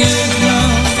laying eggs now,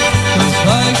 just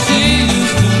like she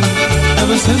used to,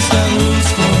 ever since that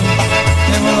rooster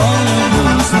came along and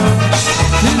moved her.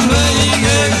 She's laying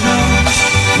eggs now,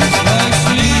 just like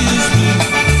she used to,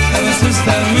 ever since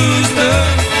that rooster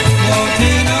walked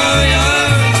in our yard.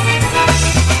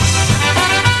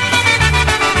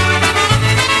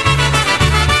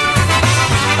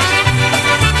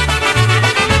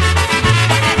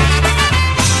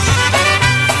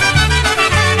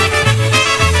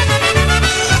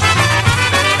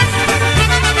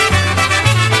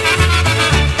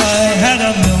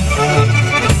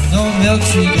 Milk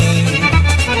she gave.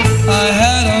 I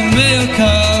had a milk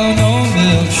cow, no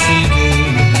milk she gave.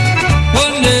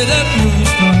 One day that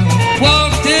rooster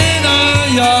walked in our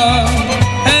yard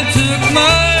and took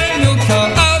my milk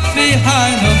cow out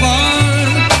behind the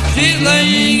barn. She's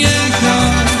laying eggs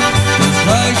now, just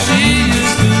like she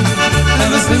used to,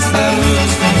 ever since that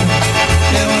rooster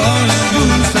came along and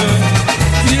boozed her.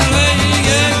 She's laying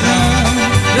eggs now,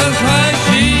 just like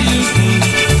she used to,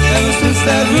 ever since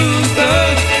that rooster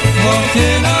walked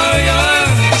in our yard.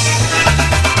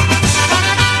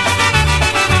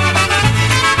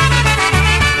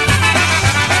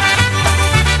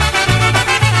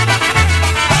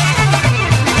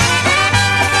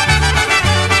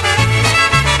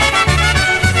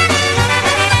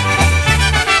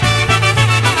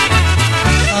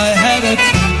 I had a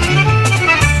chicken,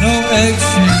 no eggs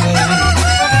she laid.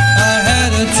 I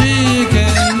had a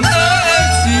chicken, no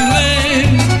eggs she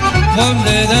laid. One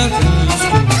day that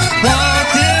rooster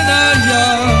walked in our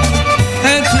yard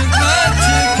and took my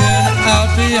chicken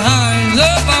out behind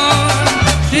the barn.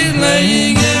 She's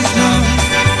laying eggs now,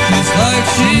 just like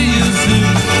she used to,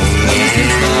 ever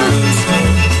since the rooster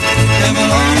came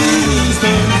along and roosed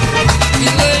her.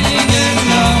 She's laying eggs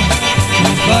now,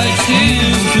 just like she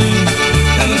used to,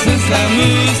 ever since that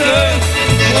rooster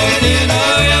walked in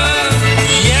our yard.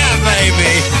 Yeah,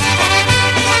 baby.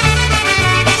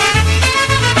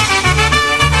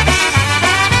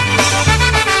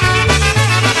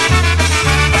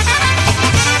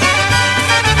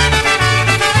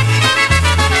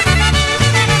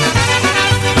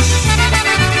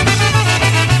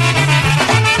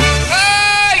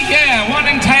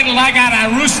 I got a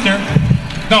rooster.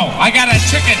 No, I got a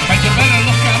chicken, but you better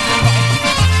look out for my...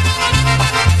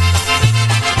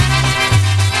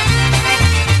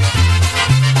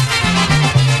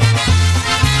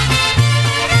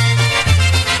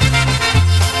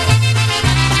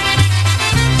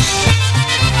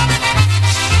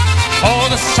 Oh,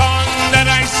 the song that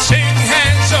I sing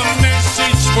has a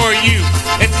message for you.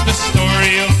 It's the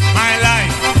story of my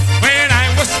life when I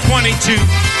was 22.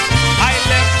 I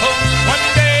left home one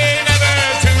day never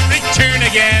to return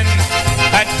again.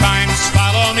 At times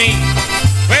follow me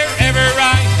wherever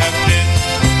I have been.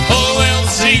 Oh,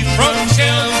 Elsie from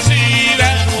Chelsea,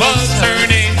 that was her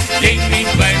name, gave me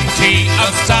plenty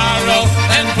of sorrow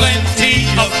and plenty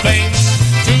of pain.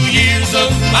 2 years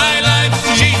of my life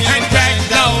she had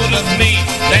dragged out of me.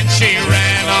 Then she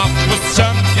ran off with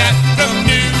some cat from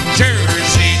New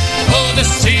Jersey. Oh, the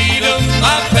seat of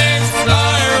my pants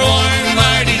are worn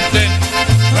mighty thin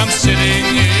from sitting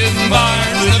in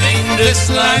bars living this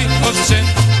life of sin.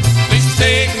 Please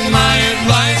take my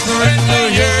advice, or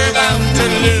you're bound to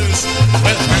lose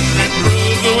with 100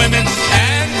 rude women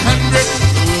and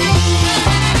 100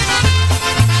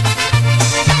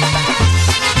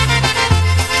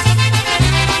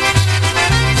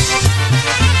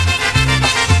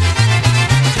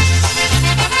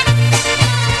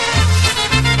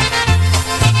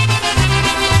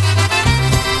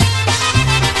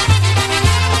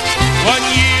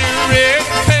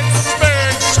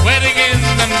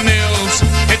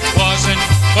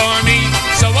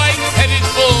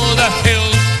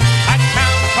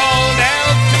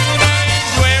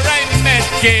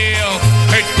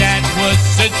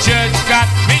 the judge got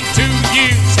me 2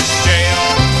 years in jail.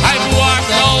 I've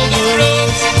walked all the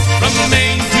roads from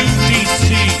Maine to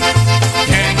D.C.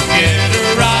 Can't get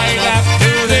a ride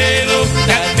after they looked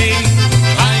at me.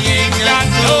 I ain't got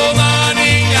no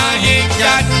money, I ain't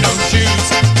got no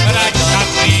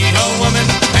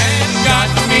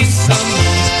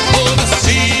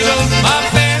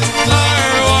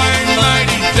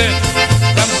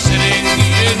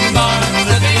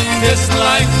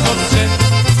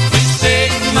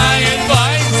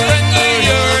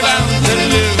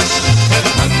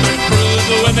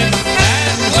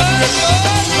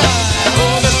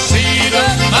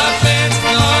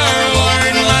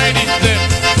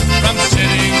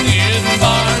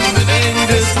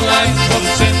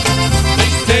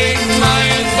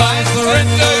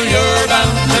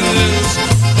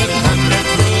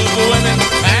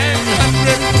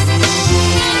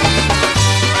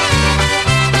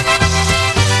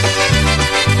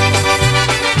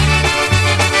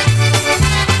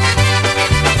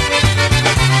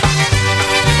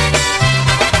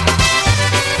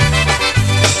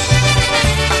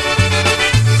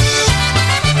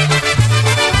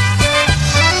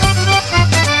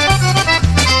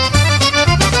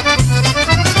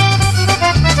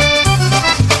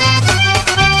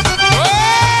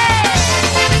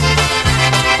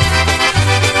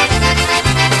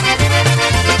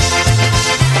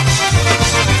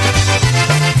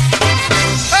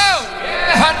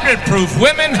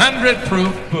 100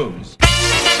 proof booze.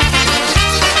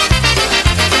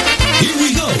 Here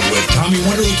we go with Tommy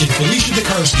Wonderlick and Felicia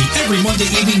Tokarski every Monday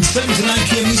evening, 7 to 9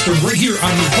 p.m. Eastern, right here on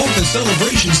the Polka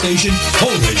Celebration Station,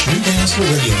 Polish Newcastle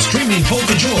Radio, streaming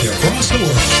Polka Joy across the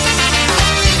world.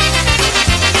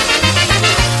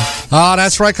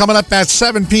 That's right. Coming up at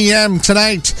 7 p.m.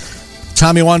 tonight,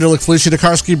 Tommy Wonderlick, Felicia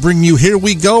Tokarski bring you Here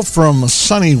We Go from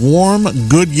sunny, warm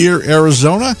Goodyear,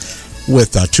 Arizona,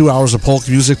 with 2 hours of polka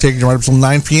music taking you right up until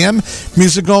 9 p.m.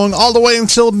 Music going all the way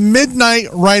until midnight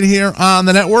right here on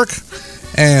the network.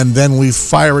 And then we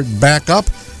fire it back up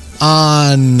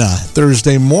on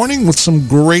Thursday morning with some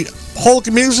great polka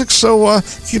music. So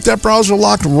keep that browser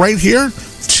locked right here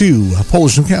to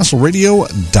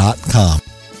PolishNewcastleRadio.com.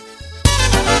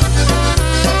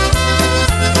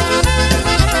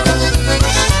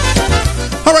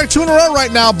 All right, 2 in a row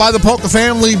right now by the Polka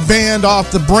Family Band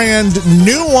off the brand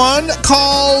new one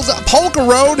called Polka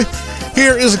Road.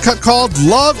 Here is a cut called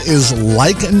Love is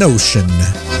Like an Ocean.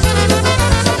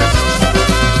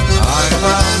 I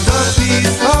found a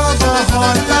piece of a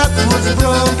heart that was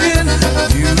broken.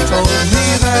 You told me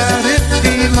that it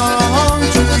belonged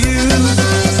to you.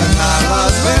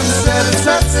 Znalazł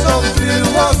serce, co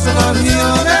było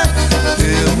zranione.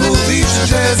 Ty mówisz,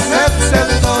 że serce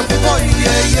to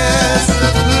twoje jest.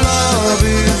 Love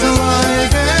is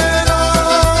like an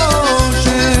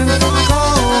ocean,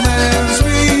 calm and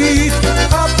sweet,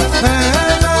 up and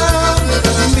down.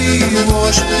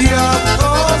 Miłość jak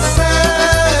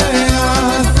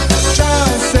ocean,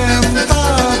 czasem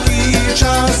taki,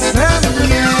 czasem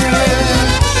nie.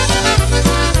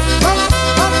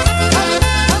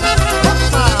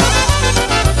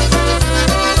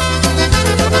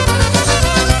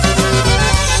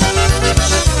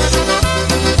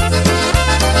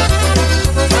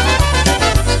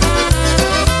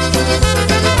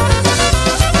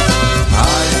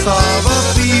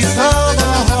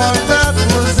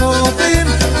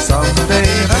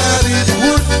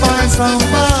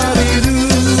 Somebody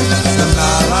new.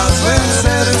 Znalazłem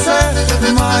serce,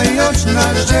 mając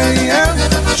nadzieję,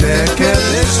 że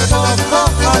kiedyś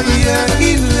pokocha je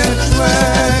inny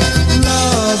człowiek.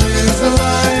 Love is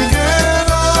like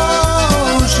an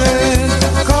ocean,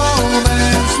 calm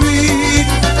and sweet,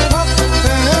 up and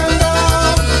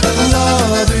down.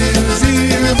 Love is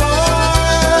here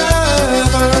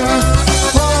forever,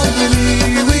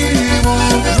 only we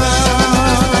won't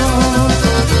drown.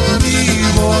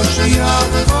 Miłość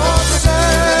jak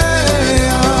ocean,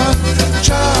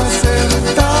 czasem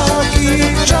taki,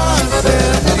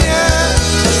 czasem nie.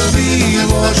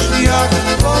 Miłość jak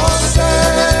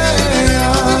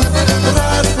ocean,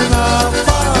 raz na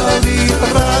fali,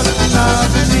 raz na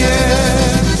dnie.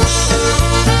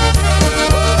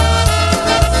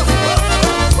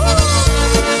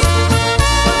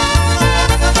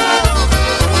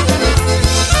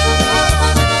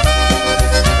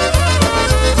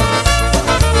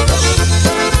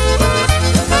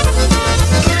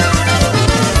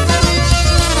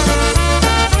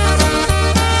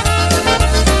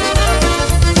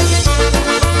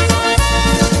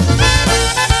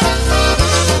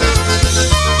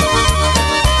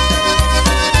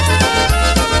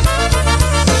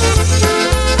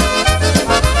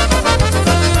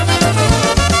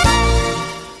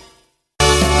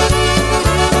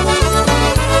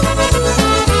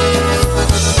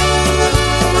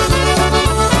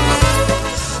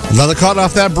 Another cut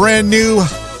off that brand new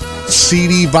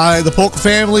CD by the Polka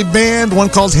Family Band, one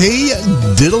called Hey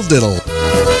Diddle Diddle.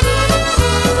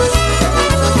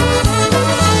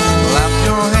 Clap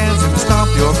your hands and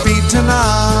stomp your feet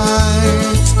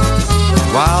tonight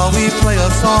while we play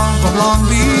a song from long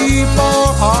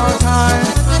before our time.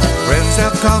 Friends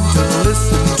have come to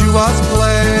listen to us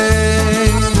play.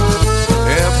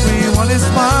 Everyone is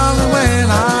smiling when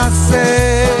I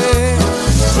say,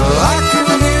 I can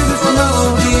hear this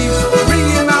melody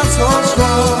ringing out so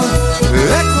strong,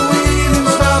 echoing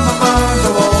inside my mind. I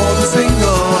want to sing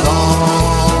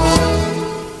along.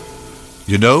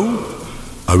 You know,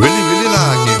 I really, really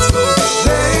like it.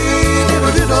 Hey,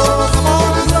 diddle diddle, come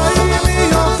on and play me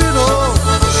your fiddle.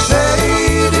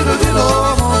 Hey, diddle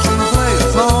diddle, won't you play a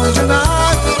song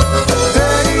tonight?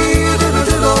 Hey, diddle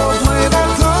diddle, play that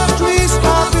country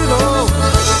style fiddle.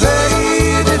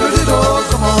 Hey, diddle diddle,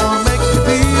 come on, make me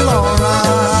feel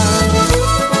alright.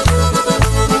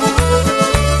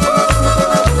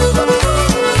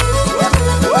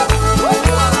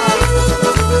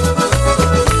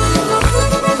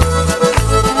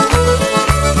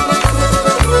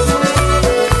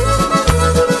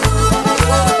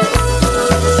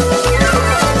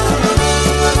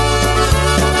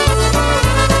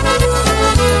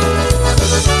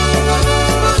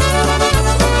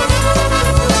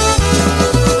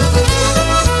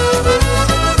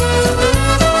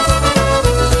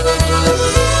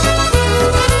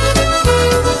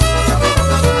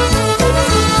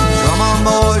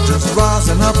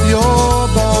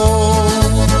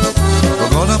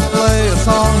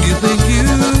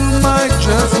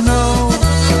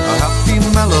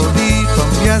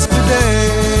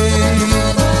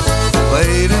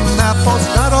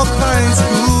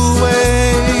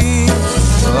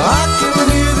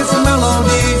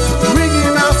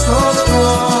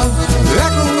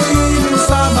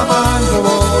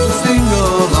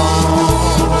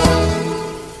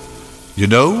 You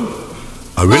know,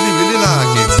 I really, really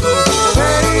like it.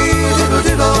 Hey, diddle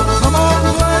diddle, come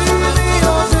on, play the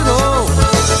old diddle.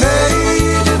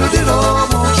 Hey, diddle diddle,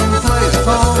 won't you play the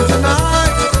song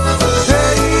tonight?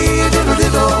 Hey, diddle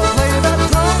diddle, play that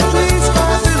country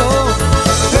song diddle.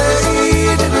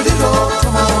 Hey, diddle diddle,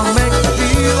 come on, make me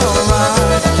feel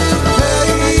alright.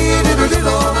 Hey, diddle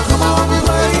diddle, come on,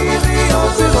 play the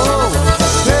old diddle.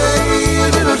 Hey,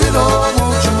 diddle diddle,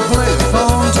 won't you play the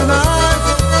song tonight?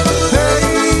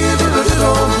 Hey, diddle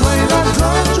diddle, play that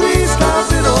country style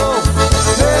diddle.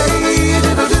 Hey,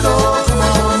 diddle diddle, come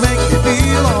on, make me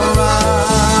feel alright.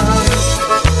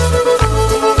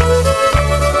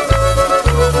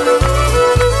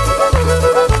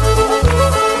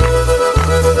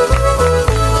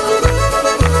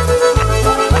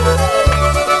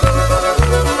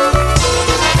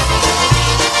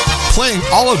 Playing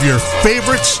all of your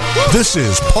favorites. This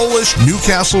is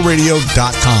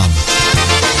PolishNewcastleRadio.com.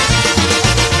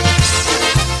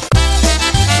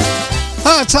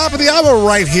 Top of the hour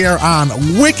right here on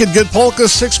Wicked Good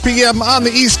Polkas, 6 p.m. on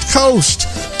the East Coast.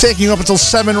 Taking you up until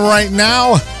 7 right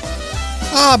now.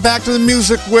 Back to the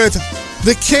music with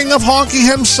the king of honky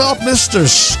himself, Mr.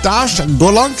 Stash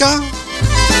Golonka.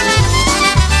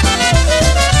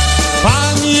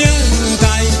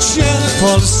 Pamiętajcie w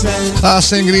Polsce.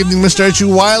 Saying good evening, Mr. H.U.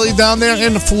 Wiley down there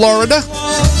in Florida.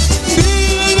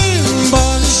 Pilnym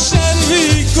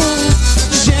bolszewiku,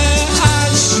 gdzie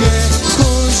się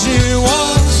kurzyło.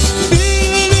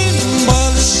 Pilnym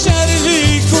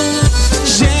bolszewiku,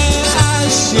 gdzie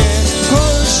się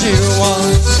kurzyło.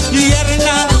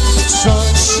 Wierna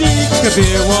coś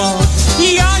było.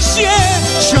 Ja się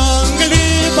ciągle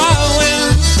bałem.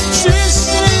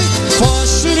 Wszyscy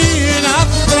poszli na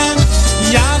front.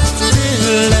 Ja w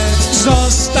tyle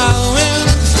zostałem.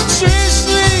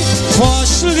 Wszyscy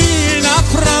poszli na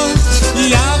front.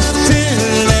 Ja w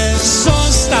tyle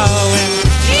zostałem.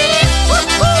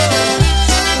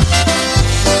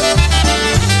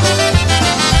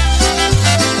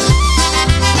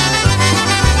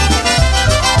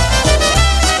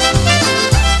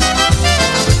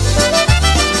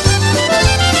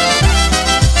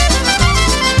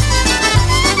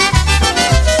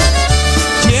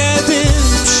 Kiedy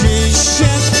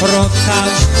przyszedł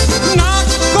prokarz, na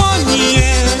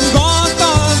konie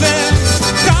gotowe,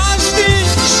 każdy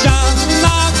siadł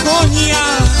na konia,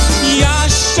 ja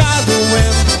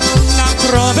siadłem na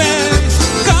krowę.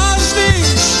 Każdy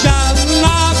siadł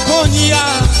na konia,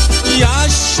 ja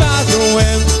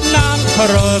siadłem na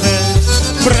krowę.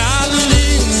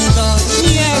 Brali do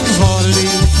niewoli,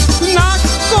 na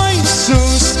końcu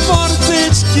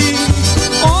sportyczki,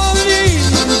 oli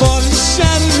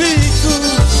bolszewiku,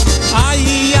 a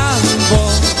ja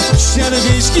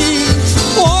bolszewicki,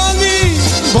 oli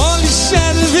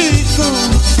bolszewiku,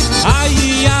 a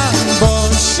ja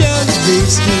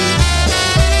bolszewicki.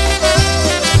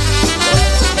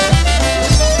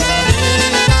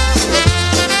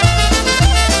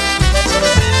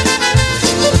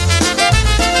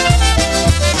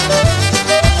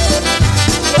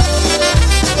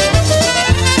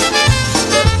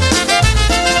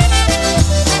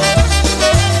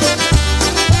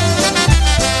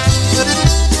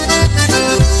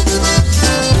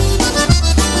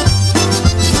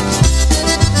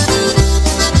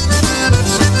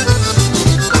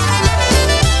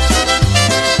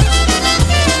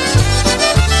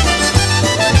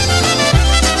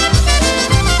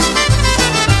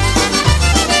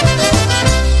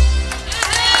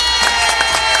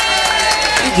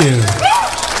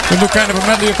 We'll do kind of a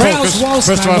medley of polkas.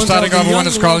 First of all, starting off with one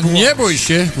that's called Nie bój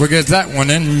się. We'll get that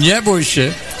one in. Nie bój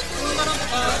się.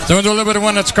 Then we'll do a little bit of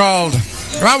one that's called,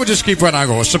 well, we'll just keep right on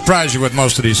going. We'll surprise you with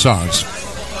most of these songs.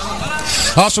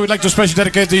 Also, we'd like to especially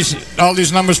dedicate all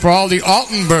these numbers for all the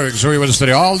Altenbergs who are with us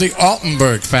today. All the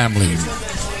Altenberg family.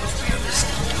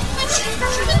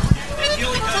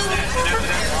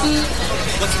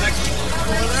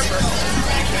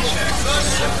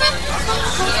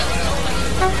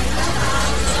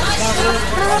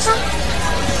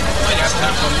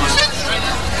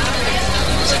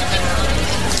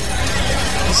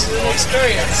 This is an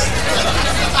experience.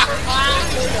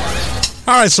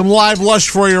 All right, some live lush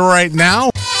for you right now.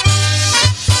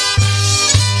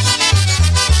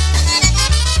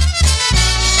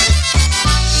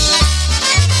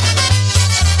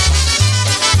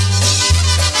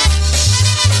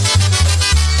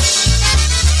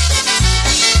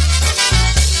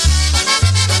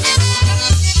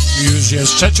 Już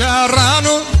jest 3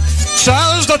 rano,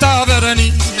 czas do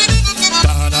tawerni.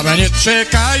 Na mnie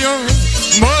czekają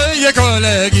moje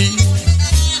kolegi.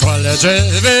 Koledzy,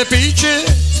 wypijcie,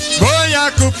 bo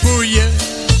ja kupuję.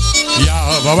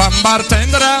 Ja wołam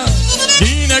bartendera,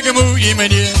 winek mu i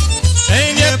mnie.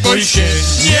 Ej, nie bój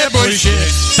się,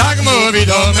 tak mówi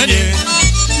do mnie.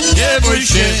 Nie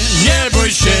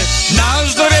bój się, na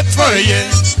zdrowie twoje.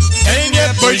 Ej,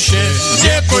 nie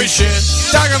bój się,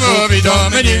 tak mówi do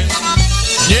mnie.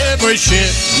 Nie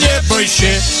bój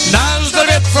się, na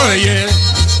zdrowie twoje.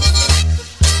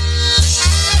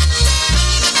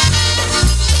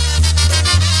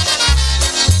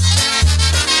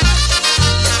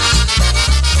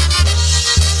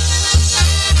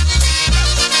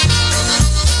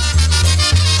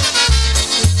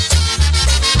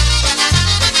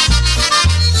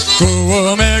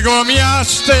 Koło mego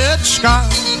miasteczka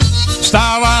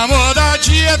stała młoda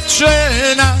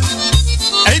dziewczyna.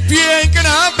 Ej,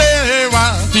 piękna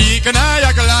była, piękna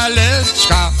jak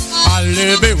laleczka,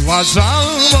 ale była za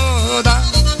młoda.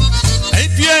 Ej,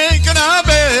 piękna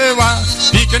była,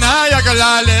 piękna jak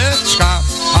laleczka,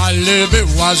 ale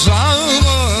była za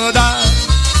młoda.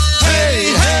 Hej,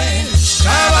 hej,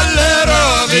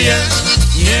 kawalerowie,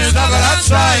 nie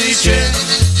zawracajcie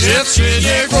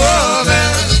dziewczynie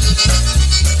głowę.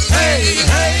 Hej,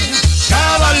 hej,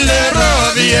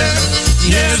 kawalerowie,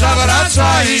 nie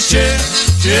zawracajcie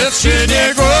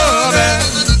dziewczynie głowę.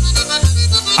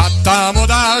 A ta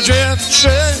młoda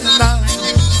dziewczyna,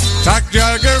 tak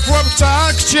jak chłopca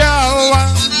chciała,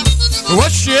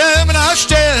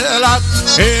 18 lat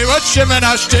i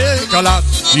 18 lat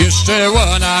jeszcze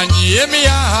ona nie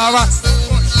miała.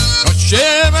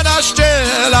 18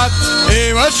 lat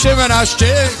i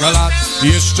 18 lat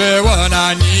jeszcze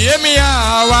ona nie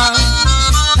miała.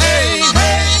 Hej,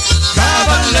 hej,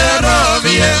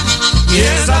 kawalerowie,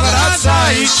 nie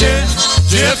zawracajcie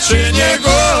dziewczynie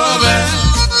głowę.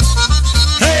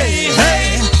 Hej,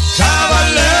 hej,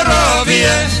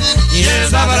 kawalerowie, nie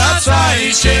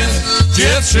zawracajcie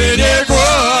dziewczynie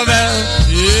głowę.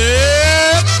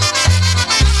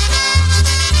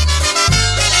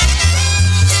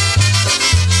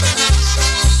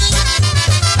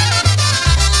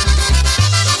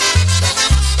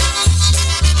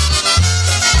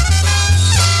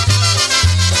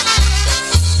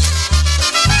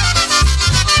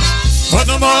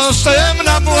 Pod mostem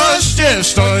na moście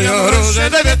stoją róże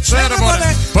dwie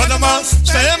czerwone. Pod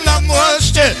mostem na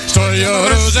moście stoją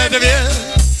róże dwie.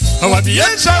 Łapie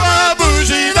cała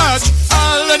buzi dać,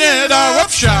 ale nie dało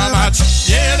wsiamać.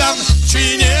 Nie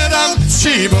dam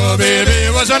ci, bo by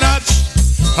było znać.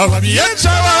 Łapie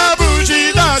cała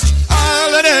buzi dać,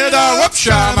 ale nie dało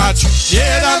wsiamać.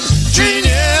 Nie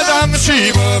dam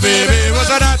ci, bo by było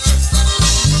znać.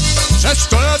 Przecież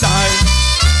to daj,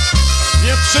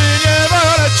 dziewczynie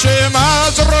wolę cię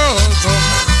ma z rozum.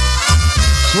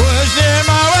 Później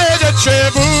małe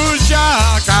dziecię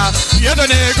buziaka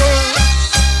jednego.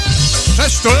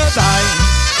 Przecież to daj,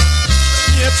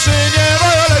 dziewczynie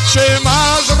wolę cię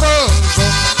ma z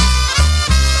rozum.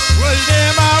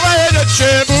 Później małe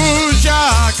dziecię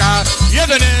buziaka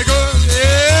jednego.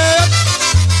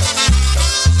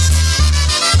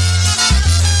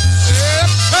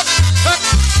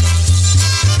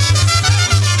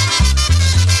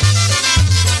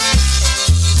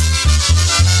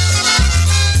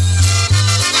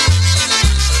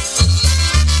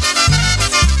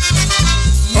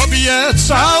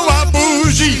 Obiecała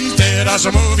buzi, teraz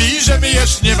mówi, że mi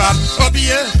jest nie wam.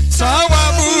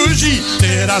 Obiecała buzi,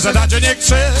 teraz dać nie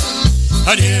chce.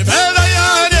 A nie będę,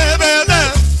 ja nie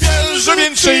będę wierzył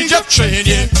większej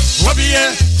dziewczynie.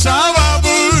 Obiecała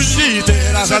buzi,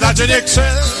 teraz dać nie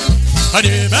chce. A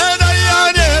nie będę,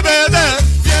 ja nie będę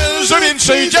wierzył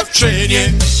większej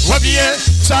dziewczynie.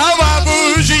 Obiecała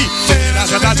buzi,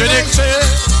 teraz dać nie chce.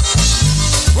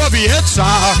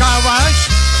 Obiecałaś,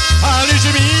 ależ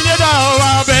mi nie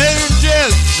dała, będzie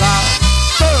za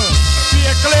to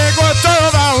piekle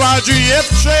gotowała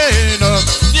dziewczyno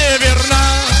niewierna.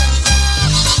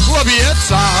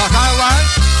 Obiecałaś,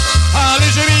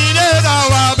 ależ mi nie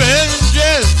dała,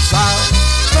 będzie za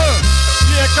to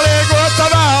piekle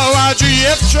gotowała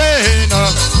dziewczyno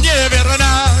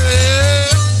niewierna.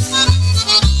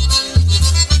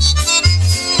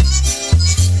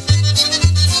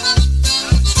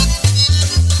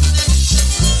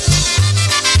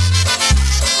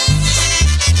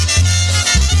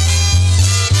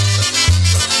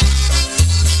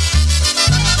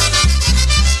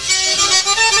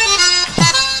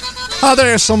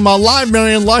 There's some live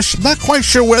Marion Lush. Not quite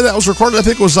sure where that was recorded. I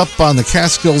think it was up on the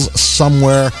Catskills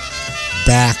somewhere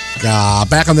back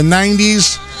in the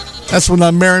 90s. That's when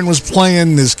Marion was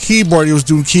playing his keyboard. He was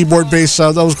doing keyboard bass.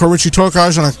 That was Richie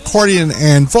Tokaj on accordion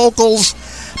and vocals.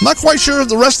 I'm not quite sure who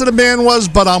the rest of the band was,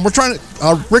 but we're trying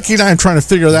to. Ricky and I are trying to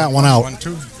figure that one out.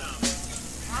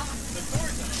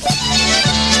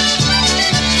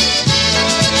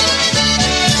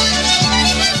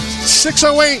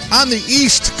 6:08 on the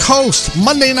East Coast.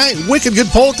 Monday night, Wicked Good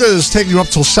Polkas taking you up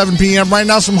till 7 p.m. Right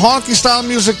now, some honky-style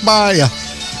music by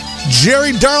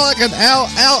Jerry Darlick and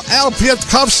Al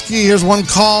Piatkowski. Here's one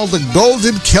called The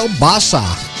Golden Kielbasa.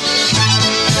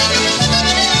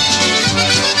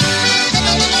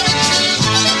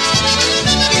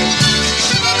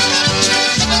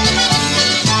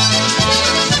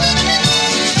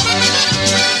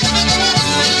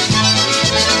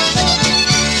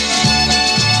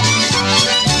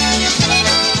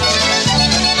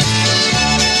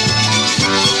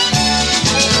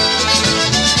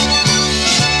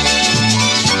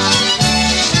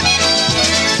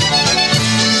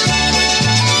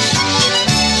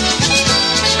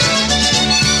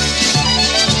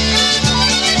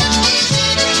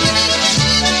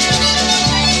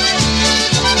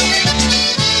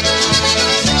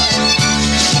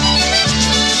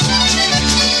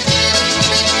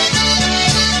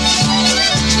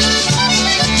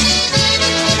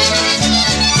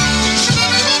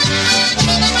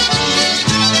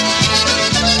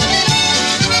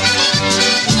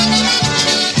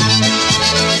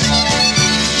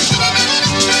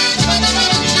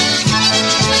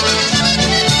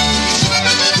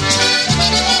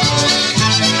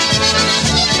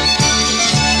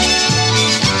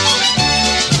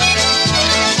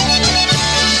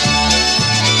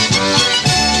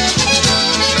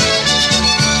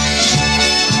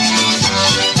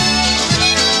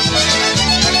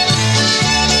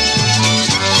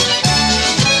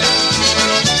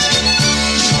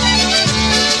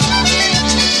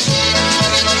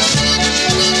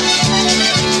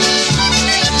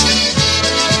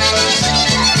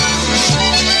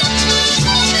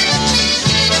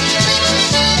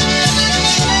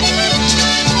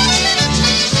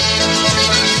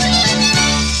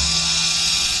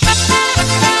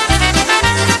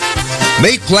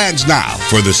 Make plans now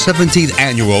for the 17th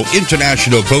Annual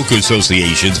International Polka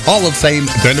Association's Hall of Fame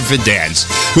Benefit Dance,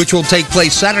 which will take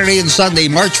place Saturday and Sunday,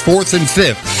 March 4th and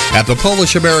 5th at the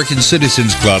Polish American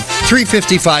Citizens Club,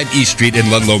 355 East Street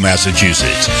in Ludlow,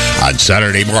 Massachusetts. On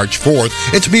Saturday, March 4th,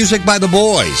 it's music by the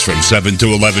boys from 7 to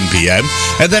 11 p.m.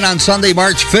 And then on Sunday,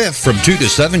 March 5th from 2 to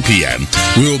 7 p.m.,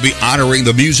 we will be honoring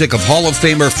the music of Hall of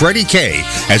Famer Freddie Kay,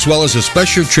 as well as a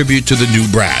special tribute to the new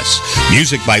brass.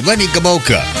 Music by Lenny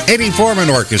Gomulka, Eddie Foreman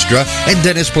Orchestra, and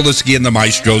Dennis Polisky and the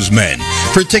Maestro's Men.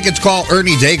 For tickets, call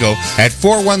Ernie Dago at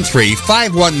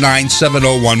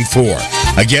 413-519-7014.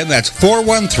 Again, that's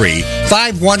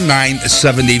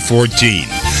 413-519-7014.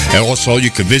 And also, you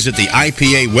can visit the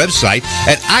IPA website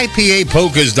at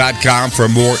IPAPolkas.com for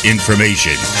more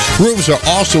information. Rooms are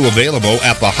also available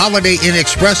at the Holiday Inn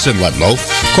Express in Ludlow.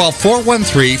 Call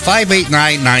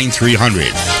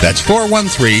 413-589-9300. That's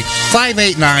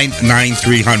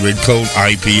 413-589-9300, code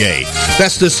IPA.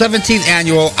 That's the 17th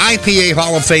Annual IPA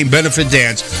Hall of Fame Benefit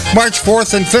Dance, March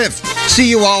 4th and 5th. See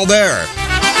you all there.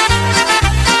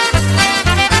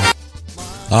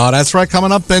 That's right.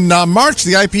 Coming up in March,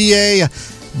 the IPA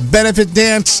Benefit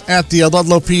Dance at the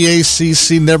Ludlow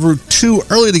PACC. Never too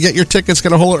early to get your tickets.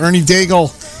 Get a hold of Ernie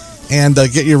Daigle and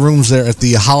get your rooms there at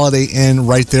the Holiday Inn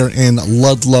right there in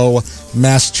Ludlow,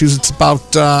 Massachusetts.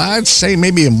 About, I'd say,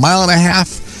 maybe a mile and a half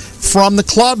from the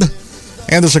club.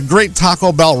 And there's a great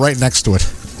Taco Bell right next to it.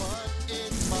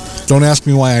 Don't ask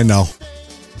me why I know.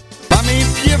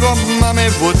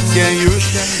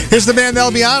 Here's the band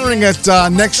they'll be honoring at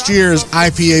next year's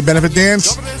IPA Benefit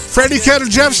Dance. Freddie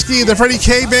Kedrzewski, the Freddie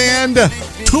K Band.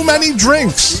 Too Many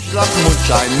Drinks.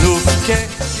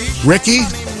 Ricky.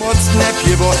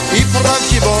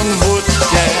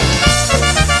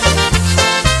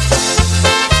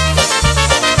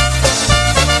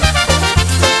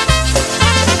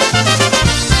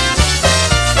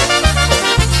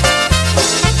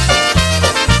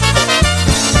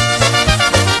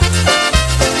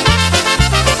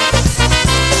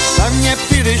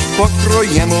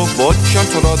 Pokrojemu bociąg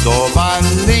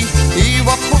rodowany i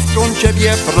łapówką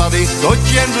ciebie prady do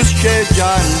dzielu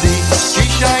siedziali.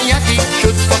 Dzisiaj jakiś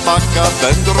ciut chłopaka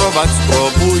wędrować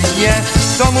spróbuje,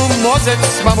 to mu młodec,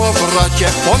 mamo bracie,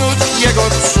 ponoć jego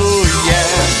czuje.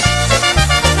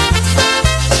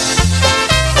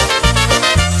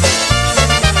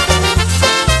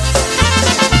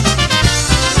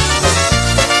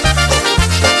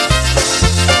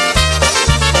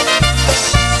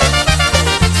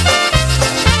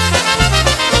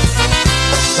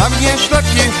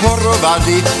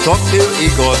 Chorowali, to pył i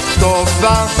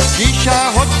gotowa.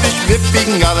 Dzisiaj choćbyś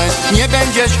wypingale, nie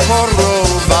będziesz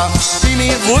chorowa. Pij mi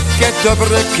wódkę,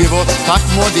 dobre piwo, tak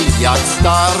młody jak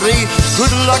stary.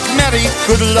 Good luck Mary,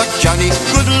 good luck Johnny,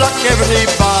 good luck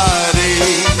everybody.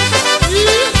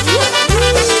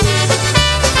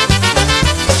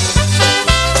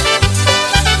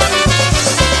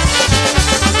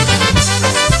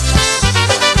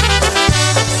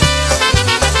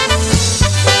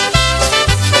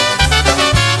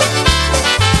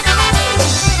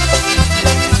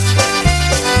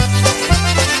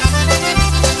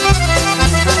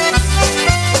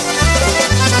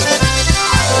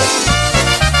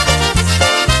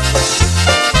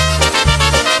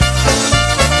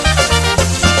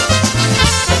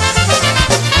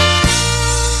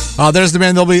 There's the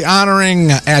band they'll be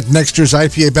honoring at next year's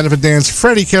IPA benefit dance.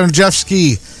 Freddie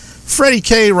Karajewski. Freddie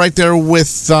K right there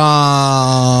with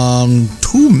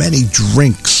Too Many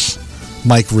Drinks.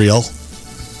 Mike Reel.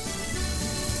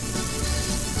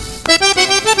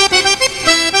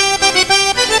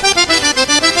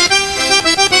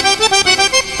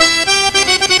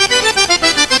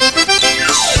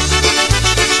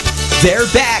 They're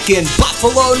back in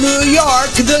Buffalo, New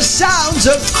York, the sounds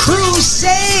of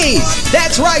Crusade.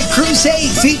 That's right,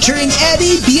 Crusade featuring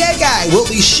Eddie Biegai will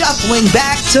be shuffling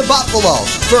back to Buffalo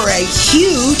for a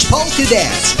huge polka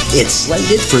dance. It's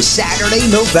slated for Saturday,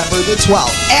 November the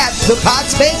 12th at the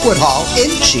Potts Banquet Hall in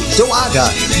Cheektowaga.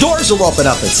 Doors will open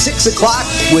up at 6 o'clock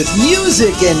with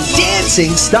music and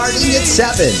dancing starting at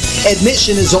 7.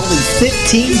 Admission is only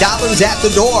 $15 at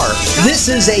the door. This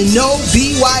is a no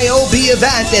BYOB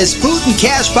event as food and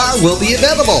cash bar will be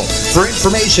available. For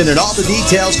information and all the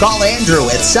details, call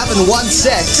Andrew at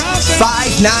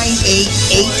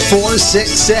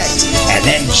 716-598-8466. And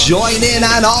then join in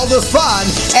on all the fun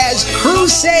as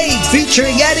Crusade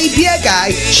featuring Eddie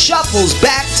Biegai shuffles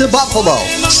back to Buffalo.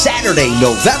 Saturday,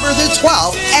 November the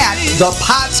 12th at the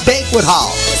Potts Banquet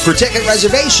Hall. For ticket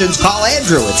reservations, call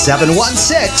Andrew at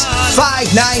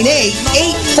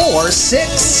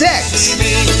 716-598-8466.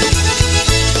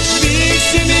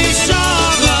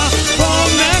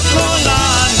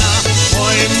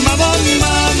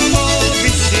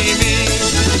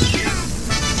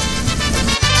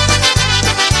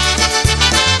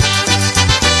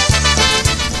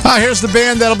 Here's the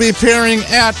band that'll be appearing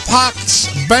at Potts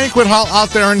Banquet Hall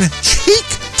out there in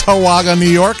Cheektowaga, New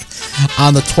York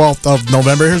on the 12th of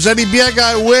November. Here's Eddie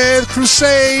Biegai with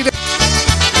Crusade.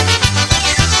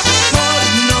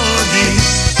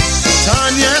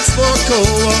 Taniec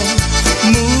wokoło,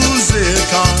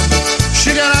 muzyka,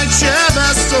 sięgajcie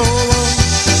wesoło,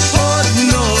 pod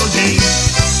nogi.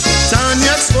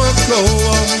 Taniec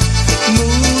wokoło,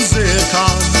 muzyka,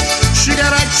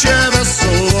 sięgajcie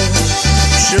wesoło.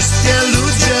 Wszystkie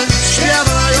ludzie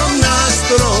śpiewają na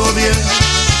zdrowie,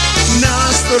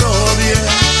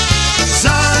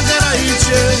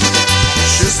 zagrajcie.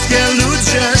 Wszystkie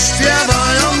ludzie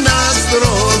śpiewają na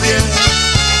zdrowie,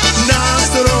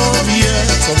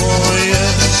 co moje.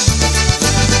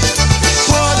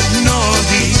 Pod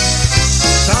nogi,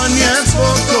 taniec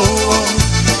wokoło,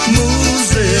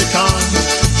 muzyka,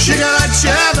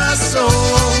 sięgajcie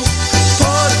wesoło.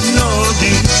 Pod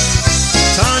nogi,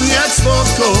 taniec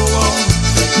wokoło,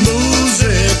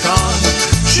 muzyka,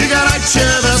 sięgajcie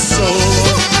wesoło.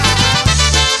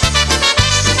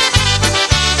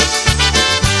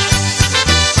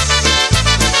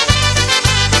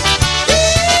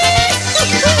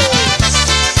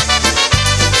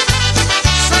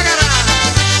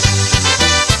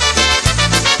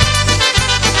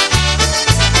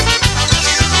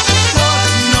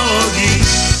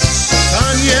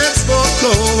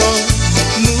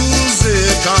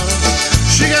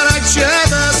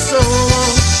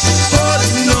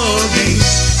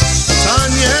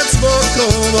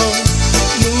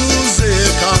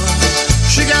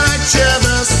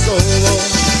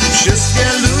 Wszystkie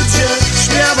ludzie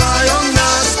śpiewają na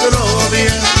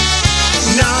zdrowie,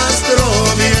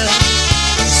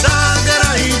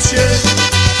 zagrajcie.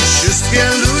 Wszystkie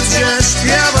ludzie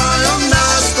śpiewają na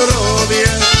zdrowie,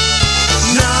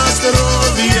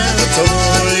 to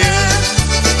moje.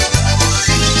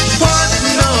 Pod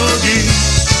nogi,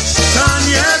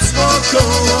 taniec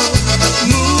wokoło,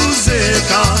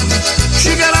 muzyka,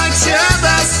 sięgajcie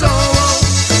wesoło.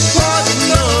 Pod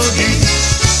nogi,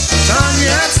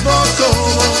 taniec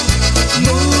wokoło,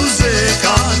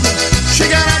 muzyka,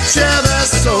 sięgajcie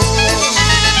wesoło.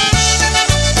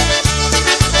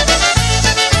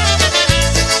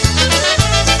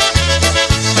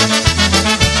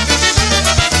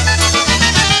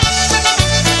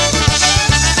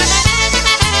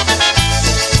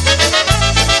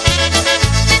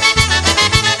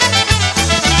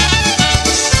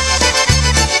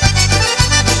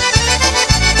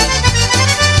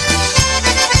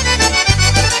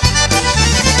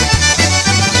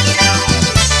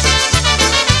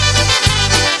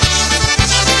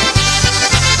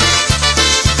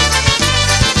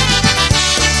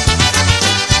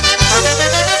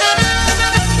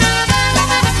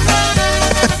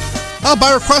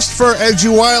 By request for Edgy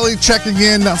Wiley checking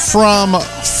in from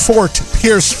Fort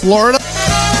Pierce, Florida.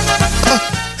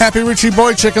 Happy Richie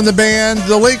Boychick and the band,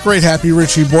 the late great Happy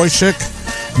Richie Boychick,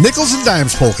 Nickels and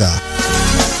Dimes Polka.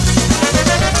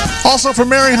 Also for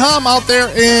Mary Hom out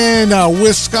there in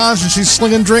Wisconsin, she's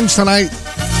slinging drinks tonight.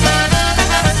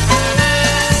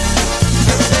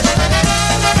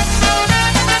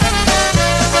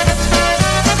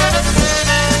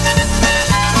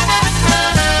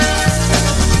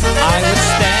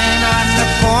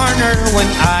 when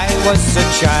I was a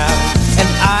child, and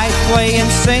I'd play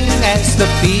and sing as the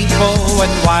people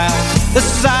went wild. The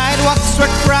sidewalks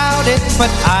were crowded, but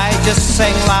I just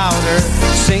sang louder,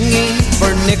 singing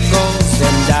for nickels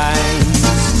and dimes.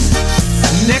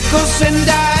 Nickels and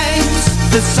dimes,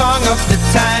 the song of the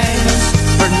times,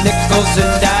 for nickels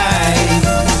and dimes.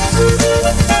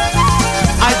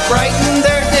 I brighten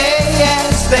their day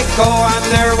as they go on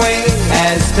their way,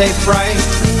 as they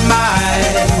brighten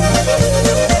mine.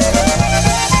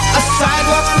 A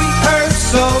sidewalk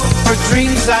rehearsal for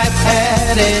dreams I've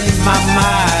had in my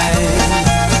mind.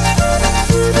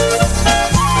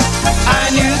 I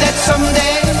knew that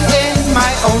someday in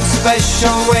my own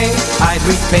special way I'd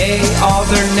repay all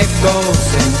their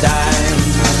nickels and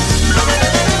dimes.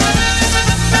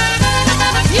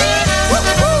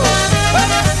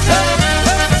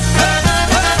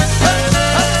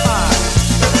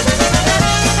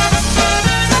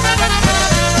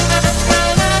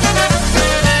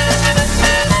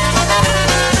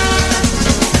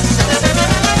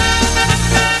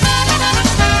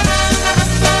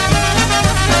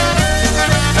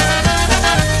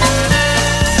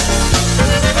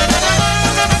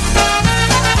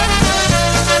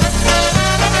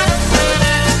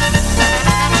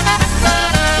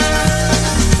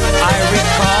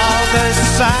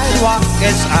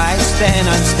 As I stand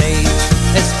on stage,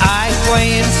 as I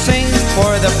play and sing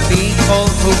for the people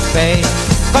who pay.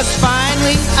 'Cause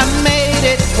finally I made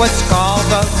it what's called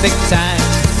the big time,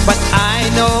 but I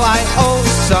know I owe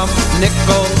some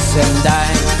nickels and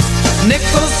dimes.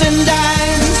 Nickels and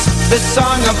dimes, the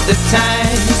song of the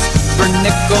times, for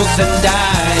nickels and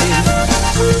dimes.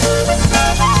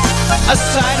 A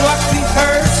sidewalk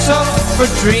rehearsal for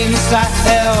dreams I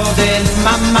held in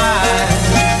my mind.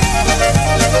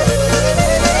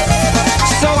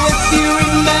 So if you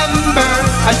remember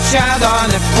a child on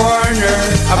a corner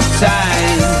of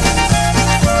time,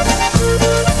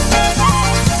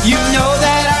 you know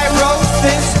that I wrote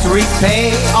this to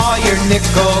repay all your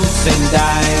nickels and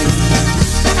dimes.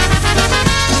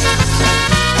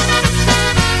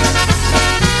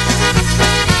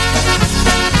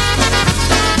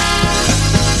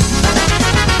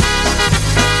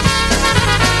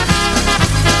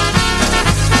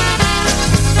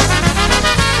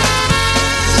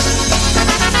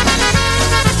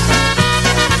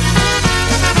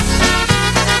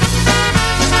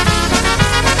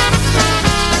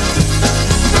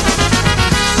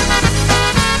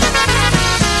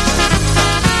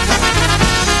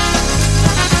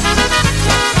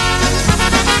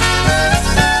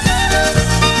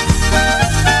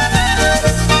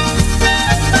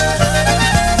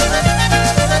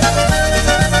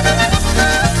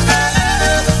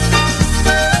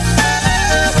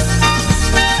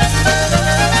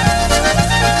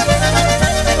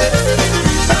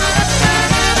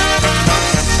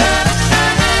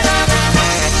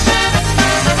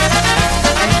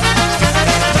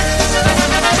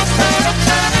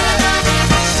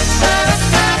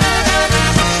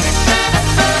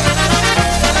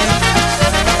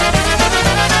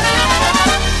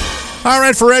 All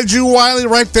right, for Reggie Wiley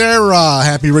right there,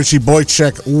 Happy Richie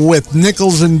Boychek with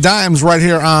Nickels and Dimes right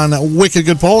here on Wicked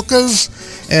Good Polkas.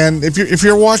 And if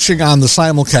you're watching on the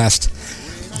simulcast,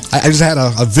 I just had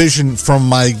a vision from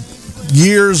my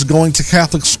years going to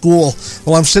Catholic school.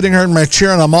 Well, I'm sitting here in my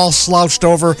chair and I'm all slouched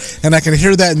over, and I can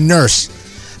hear that nurse,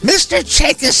 Mr.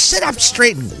 Chaikas, sit up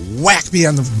straight, and whack me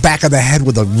on the back of the head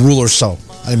with a ruler. So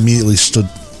I immediately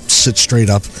sit straight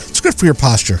up. It's good for your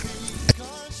posture.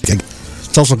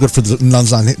 It's also good for the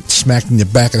nuns on smacking your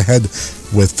back of the head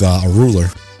with a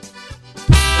ruler.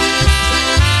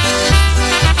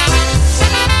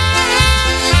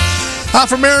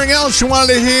 For Mary Ellen, she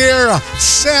wanted to hear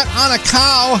Sat on a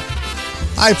Cow.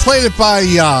 I played it by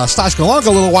Stashka Lunka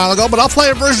a little while ago, but I'll play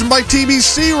a version by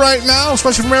TBC right now,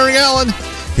 especially for Mary Ellen.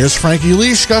 Here's Frankie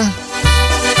Liszka.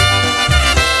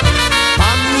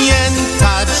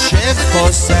 Pamiętacie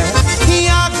Polsce,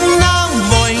 jak na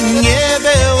wojnie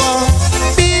było,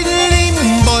 bili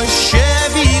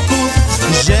bolszewików,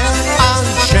 że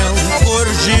aż się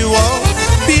kurdziło.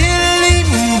 Bili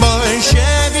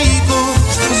bolszewików,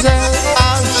 że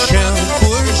aż się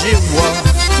kurdziło.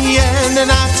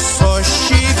 Jednak coś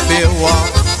było,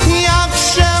 jak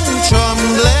się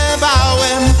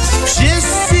ciąglewałem,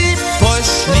 wszyscy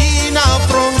poszli na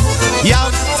front,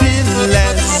 ja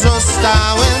tyle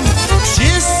zostałem.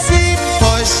 Wszyscy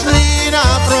poszli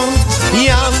na front,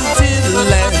 ja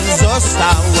tyle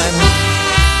zostałem.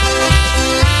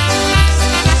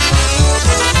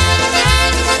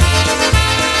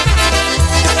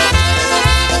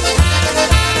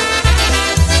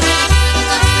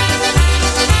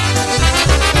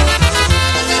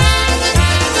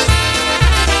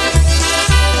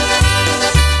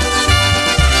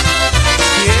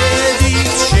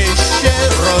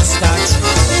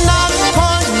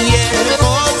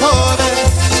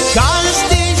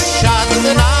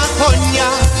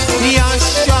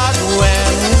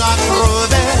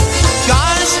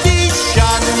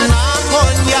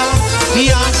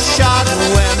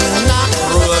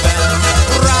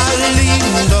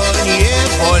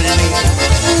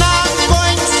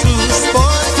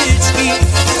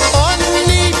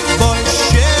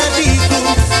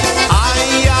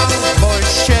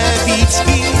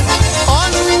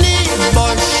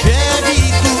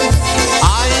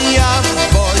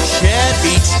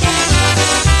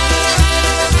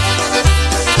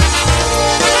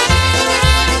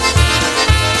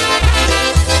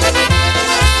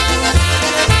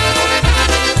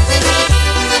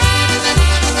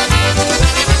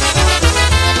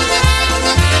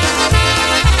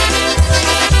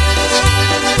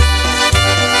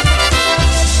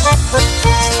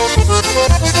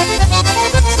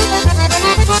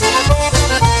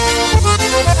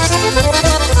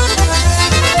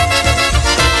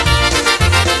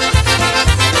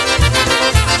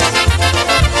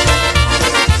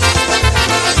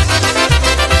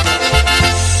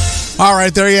 All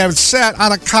right, there you have it. Sat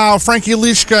on a Cow, Frankie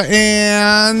Lishka,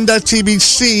 and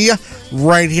TBC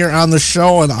right here on the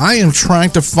show. And I am trying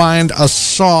to find a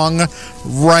song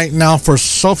right now for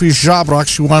Sophie Jabrock.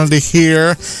 She wanted to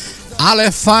hear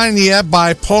Alefania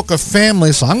by Polka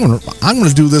Family. So I'm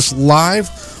gonna do this live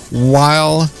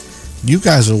while you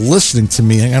guys are listening to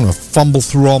me. I'm gonna fumble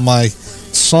through all my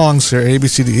songs here. A, B,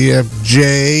 C, D, E, F,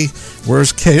 J.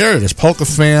 Where's K? There it is. Polka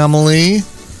Family.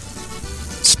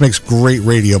 This makes great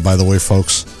radio, by the way,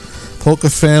 folks. Polka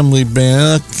Family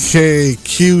Band. Okay,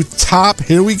 Q top.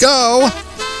 Here we go.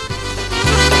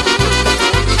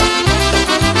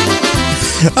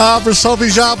 For Sophie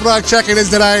Jabrock checking in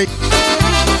tonight.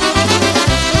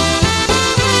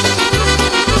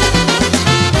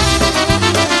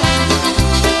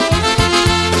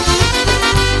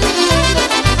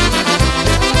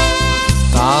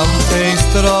 Tamtej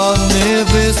strony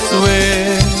Wysły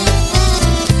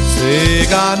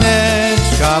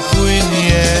cyganeczka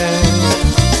płynie.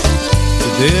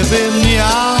 Gdybym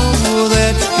miał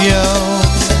wódeczkę,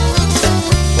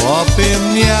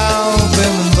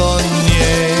 popłynąłbym do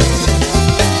niej.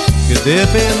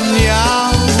 Gdybym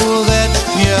miał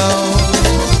wódeczkę,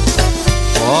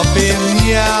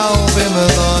 popłynąłbym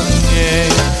do niej.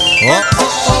 O, o,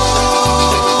 o,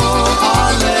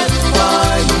 ale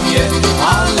fajnie,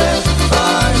 ale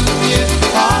fajnie,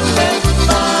 ale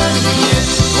fajnie.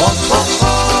 O, o, o,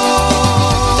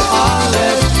 ale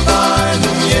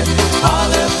fajnie,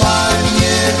 ale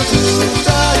fajnie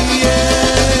tutaj jest.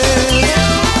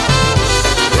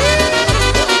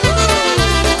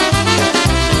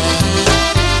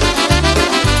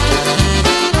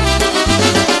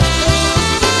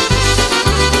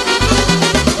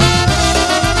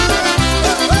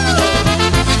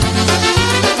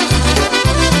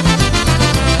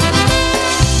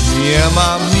 Nie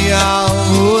mam ja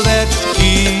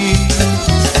wódeczki,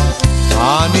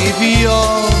 ani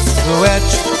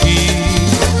wiosłeczki.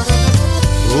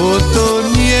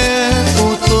 Utonie,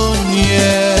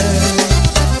 utonie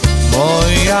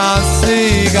moja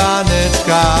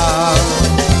cyganeczka.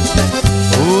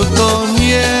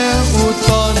 Utonie,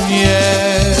 utonie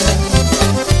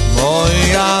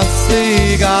moja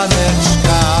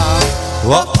cyganeczka. O,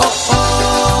 o, o,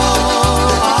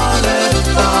 ale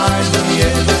fajnie,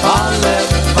 ale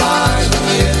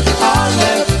fajnie,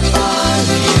 ale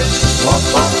fajnie. O,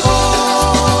 o, o,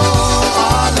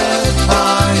 ale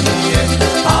fajnie,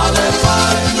 ale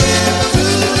fajnie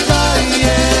tutaj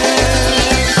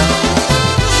jest.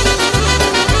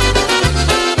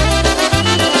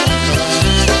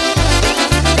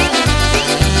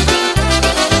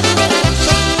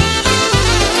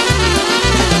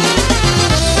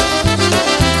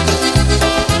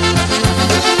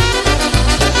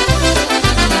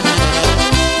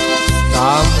 Z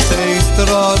tamtej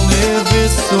strony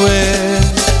Wysły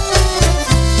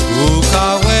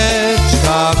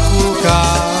kukałeczka kuka.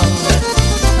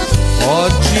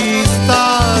 Chodzi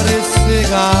stary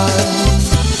cygan,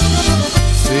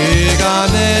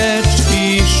 cyganeczki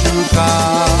szuka.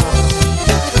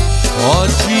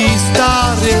 Chodzi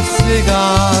stary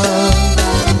cygan,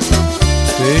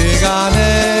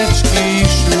 cyganeczki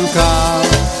szuka.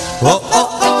 O, o,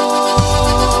 o,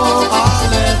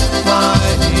 ale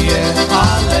fajnie,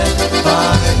 ale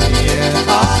fajnie,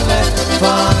 ale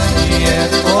fajnie.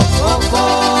 O, o, o,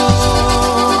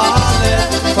 ale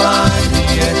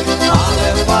fajnie, ale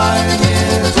fajnie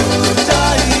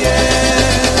tutaj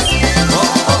jest. O,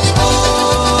 o, o,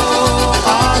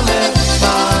 ale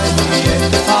fajnie,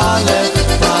 ale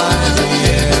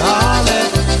fajnie, ale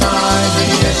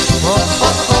fajnie. O, o,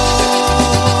 o,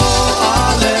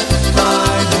 ale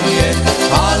fajnie,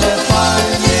 ale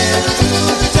fajnie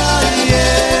tutaj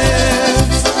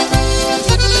jest.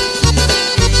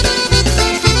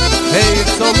 Hey,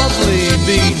 it's so lovely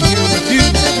being here with you.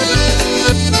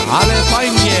 Ale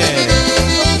fajnie.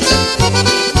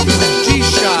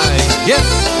 Dzisiaj, yes.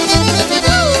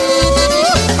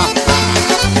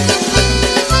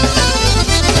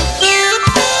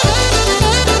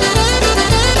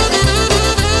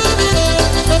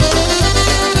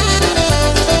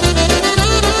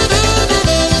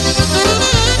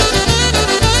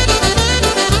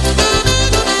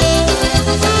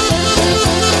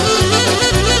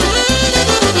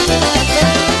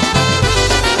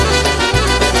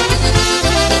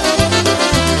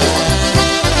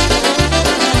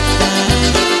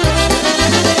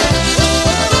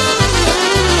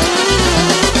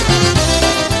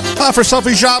 For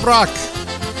Sophie Jabrock,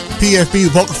 PFB,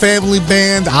 Polka Family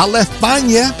Band,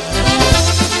 Alefania.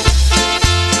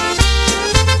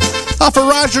 For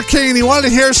Roger King, he wanted to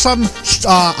hear some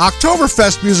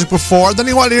Oktoberfest music before, then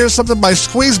he wanted to hear something by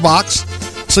Squeezebox.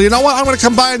 So you know what? I'm going to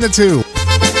combine the two.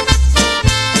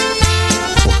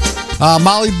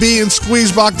 Molly B and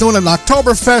Squeezebox doing an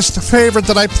Oktoberfest favorite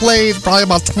that I played probably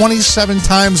about 27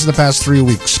 times in the past 3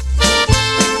 weeks.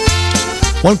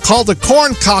 One called the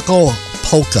Corncockle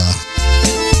Polka.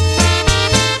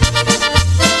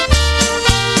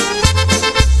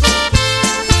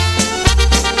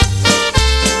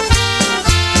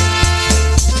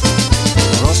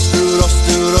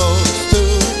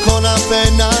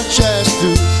 Konapę na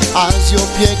czestu, aż ją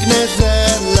piękne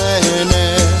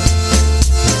zelene.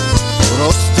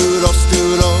 Rostu,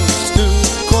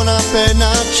 konapę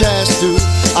na czestu,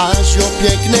 aż ją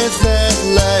piękne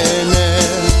zelene.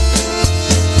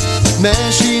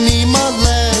 Mężczyźni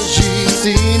mależy,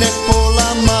 synek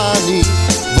polamani,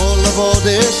 wolno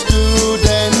wody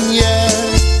studenie.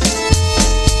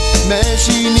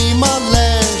 Mężczyźni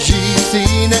mależy,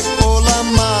 synek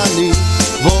polamani,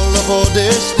 wolno wody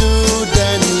studenie.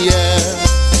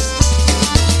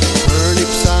 Prli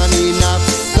psani na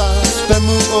psa,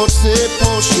 swemu ojcu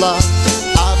poszła,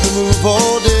 aby mu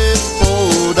wody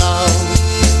podał.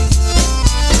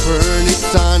 Prli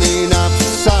psani na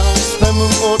psa, swemu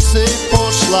ojcu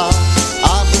poszła,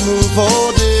 aby mu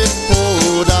wody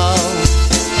podał.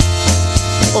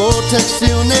 Otek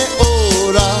silny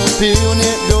orał,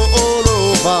 pilnie do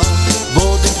orowa,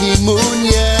 wody mu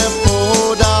nie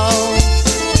podał.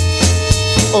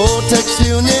 Otek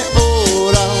silnie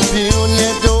orał, pilnie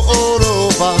do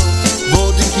orowa,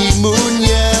 wody mu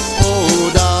nie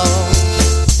podał.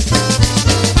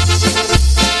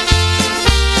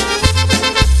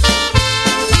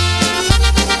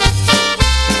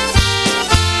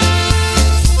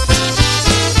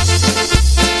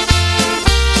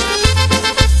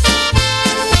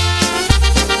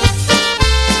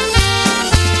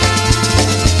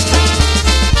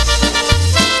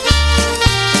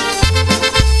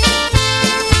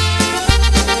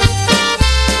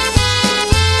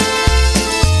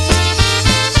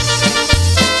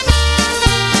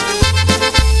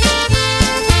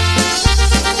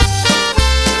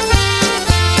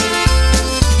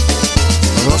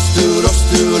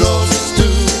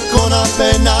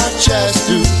 Konapę na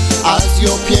czestu, aż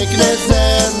ją piękne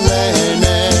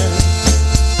zelene.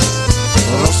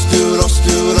 Rostu,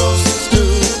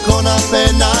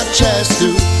 konapę na czestu,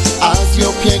 aż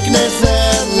ją piękne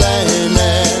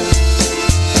zelene.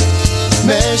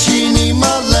 Mężczyźni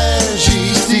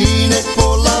mależy, synek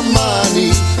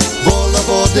polamani, wolno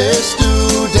wody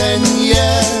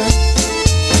studenie.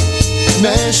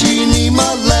 Mężczyźni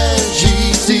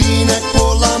mależy, synek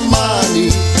polamani,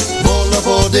 wolno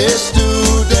wody studenie.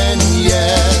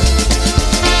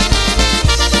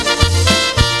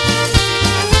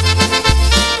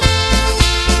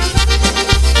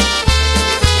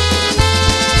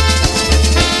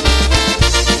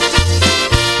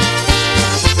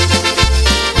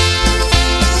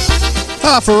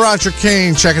 For Roger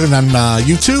Kane, checking it on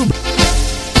YouTube.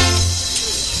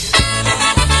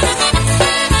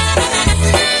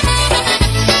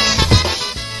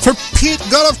 For Pete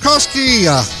Godofkowski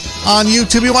on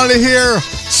YouTube, you wanted to hear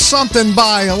something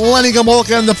by Lenny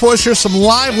Gomolka and the Pushers, some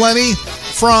live Lenny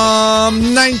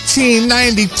from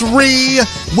 1993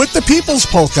 with the People's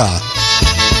Polka.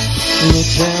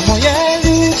 Ludzie moje,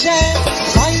 ludzie,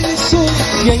 tańcuj,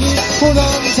 jej kulą,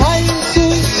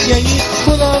 tańcuj, jej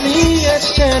kulą i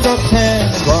jeszcze do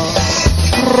tego.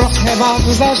 Trochę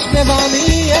wam zaśpiewam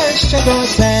i jeszcze do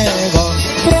tego.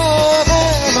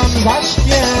 Trochę wam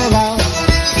zaśpiewam.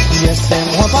 Jestem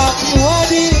chłopak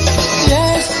młody,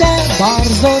 jestem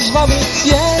bardzo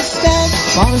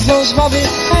żwawy,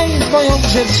 hej z moją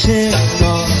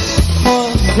dziewczyną.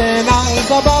 Chodzę na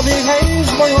zabawy, hej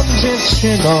z moją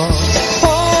dziewczyną.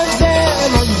 Chodzę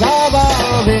na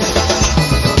zabawy.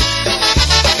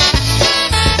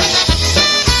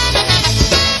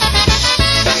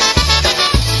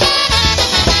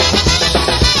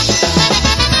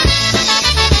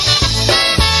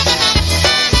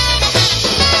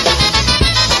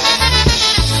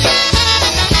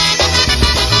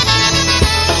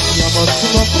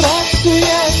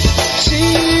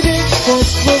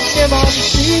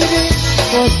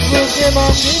 Nie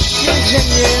mam nic, gdzie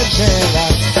niedziela.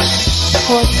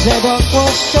 Chodzę do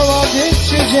kościoła, gdy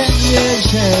przyjdzie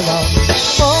niedziela.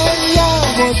 O, ja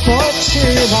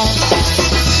odpoczywam.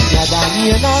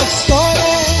 Śniadanie na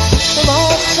stole,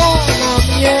 matka na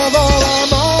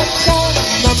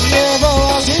mnie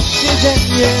woła, gdy przyjdzie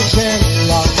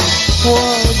niedziela.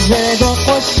 Chodzę do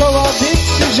kościoła, gdy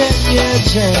przyjdzie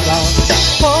niedziela.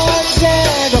 Chodzę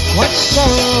do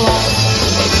kościoła.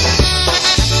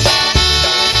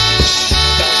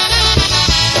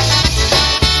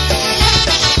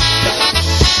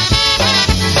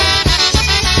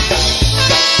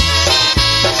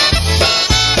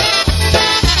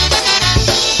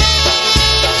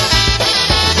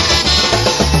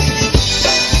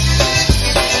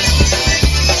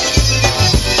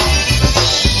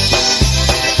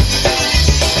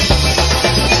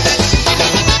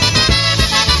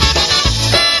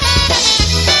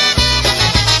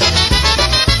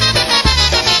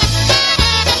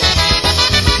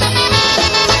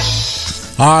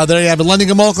 There you have it. Lenny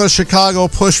Gomulka, Chicago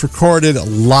Push, recorded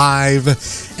live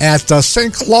at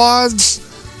St. Claude's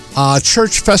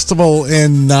Church Festival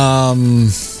in,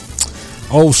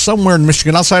 somewhere in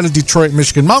Michigan, outside of Detroit,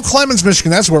 Michigan. Mount Clemens,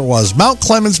 Michigan, that's where it was. Mount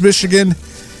Clemens, Michigan.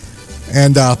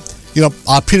 And,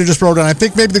 Peter just wrote on, I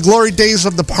think maybe the glory days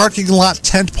of the parking lot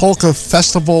tent polka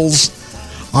festivals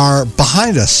are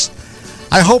behind us.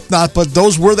 I hope not, but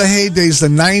those were the heydays, the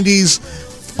 90s.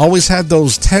 Always had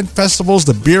those tent festivals,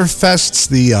 the beer fests,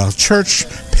 the church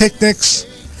picnics,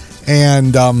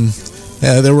 and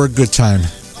they were a good time.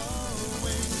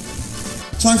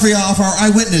 Song for you off our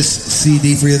Eyewitness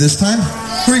CD for you this time.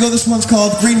 Here we go. This one's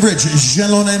called Green Bridge,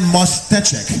 Zielone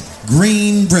Mosteczek.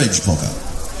 Green Bridge polka.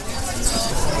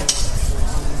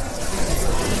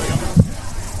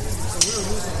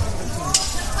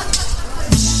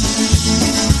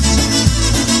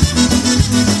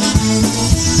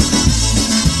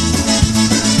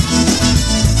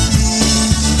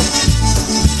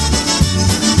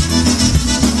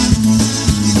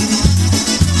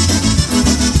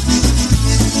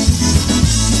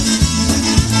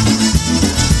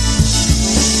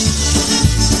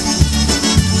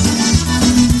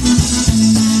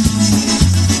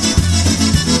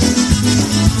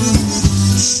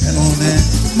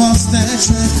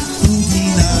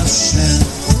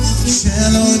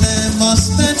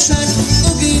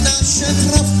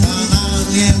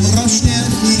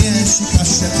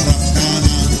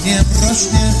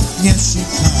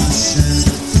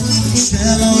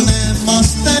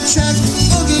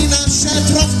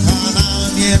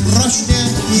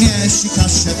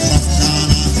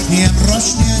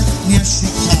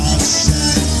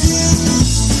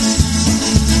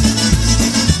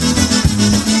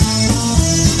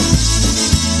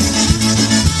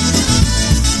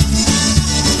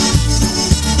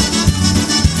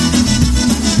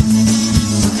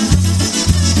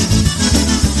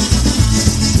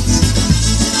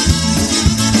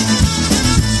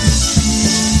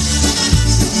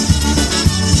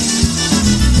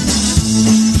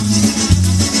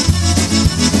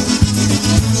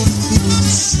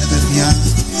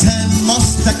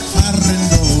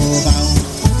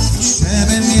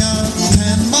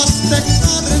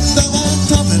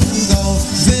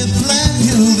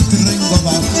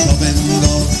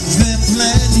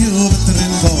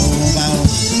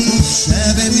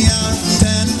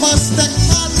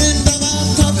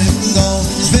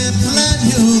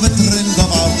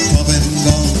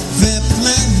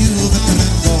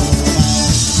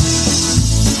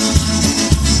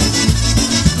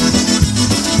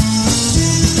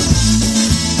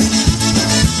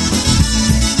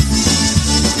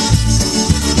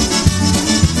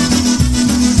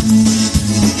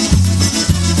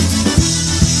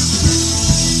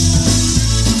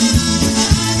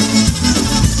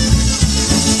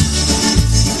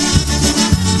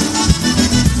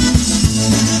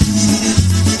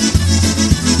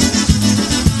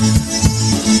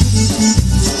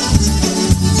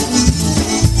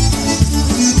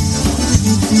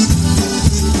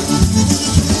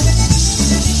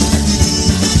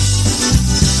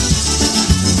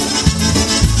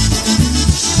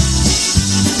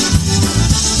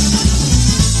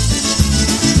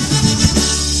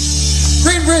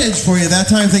 For you that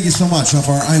time, thank you so much off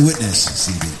our Eyewitness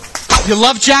CD. You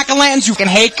love jack-o'-lanterns, you can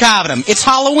hate carving them. It's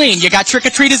Halloween. You got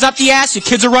trick-or-treaters up the ass, your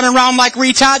kids are running around like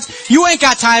retards. You ain't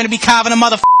got time to be carving a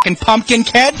motherfucking pumpkin,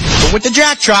 kid. But with the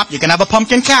jack chop, you can have a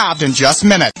pumpkin carved in just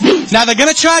minutes. Now, they're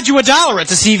gonna charge you $1 at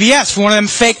the CVS for one of them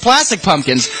fake plastic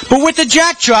pumpkins. But with the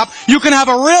jack chop, you can have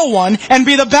a real one and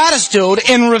be the baddest dude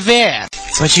in Revere.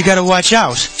 But you gotta watch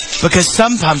out, because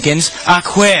some pumpkins are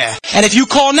queer. And if you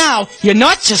call now, you're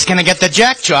not just gonna get the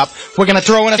jack chop, we're gonna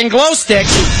throw in a glow stick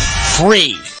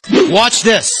free. Watch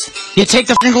this. You take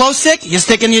the fucking glow stick, you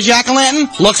stick in your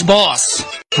jack-o'-lantern, looks boss.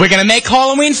 We're gonna make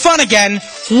Halloween fun again,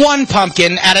 one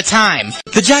pumpkin at a time.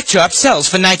 The jack chop sells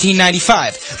for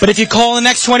 $19.95, but if you call in the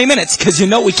next 20 minutes, because you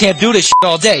know we can't do this shit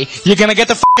all day, you're gonna get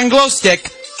the fucking glow stick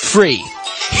free.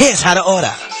 Here's how to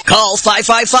order. Call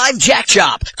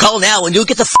 555-JACK-CHOP. Call now and you'll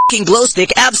get the fucking glow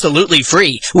stick absolutely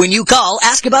free. When you call,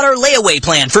 ask about our layaway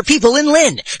plan for people in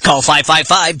Lynn. Call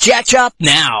 555-JACK-CHOP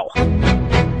now.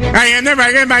 I am the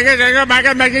Magic General,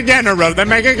 the Magic Mineral, the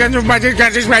Magic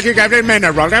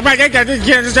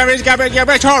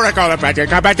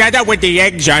Rhetorical, with the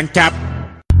eggs on top.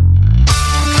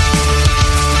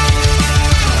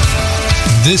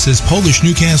 This is Polish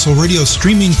Newcastle Radio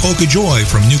streaming Polka Joy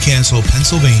from Newcastle,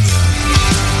 Pennsylvania.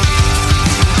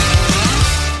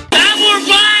 And we're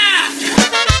back!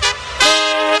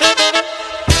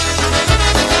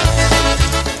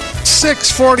 6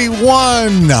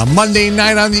 6:41, Monday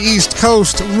night on the East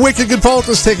Coast. Wicked Good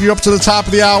Polkas taking you up to the top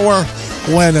of the hour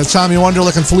when Tommy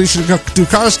Wonderlick and Felicia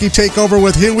Dukarski take over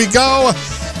with Here We Go.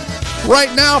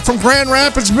 Right now from Grand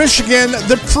Rapids, Michigan,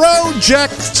 The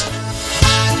Project.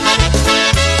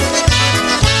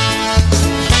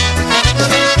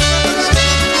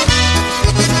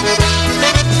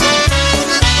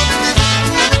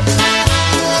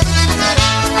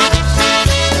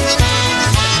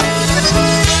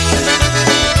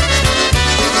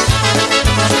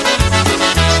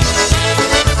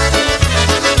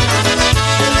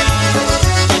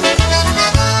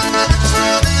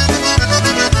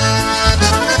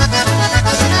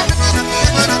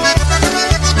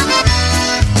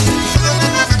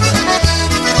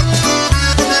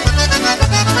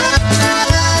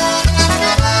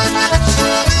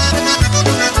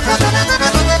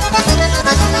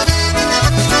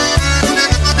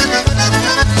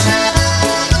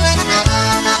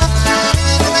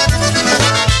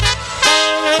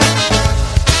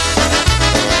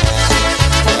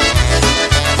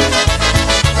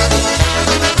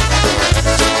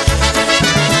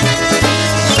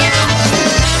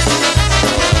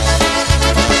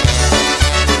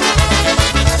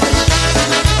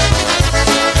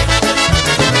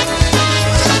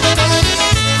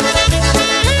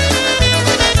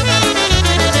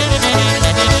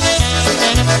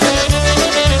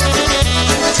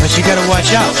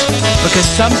 Watch out, because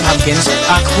some pumpkins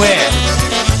are queer.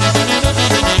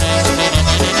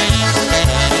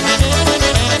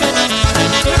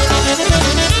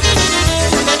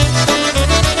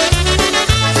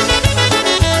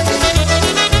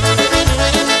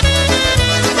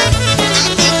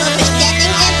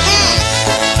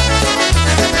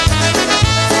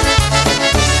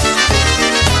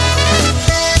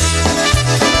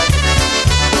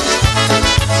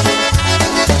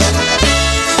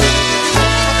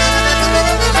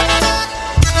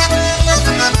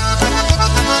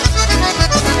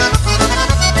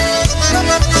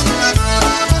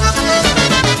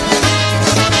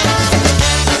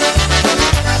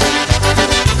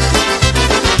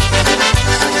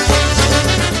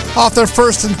 Off their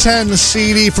First and 10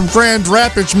 CD from Grand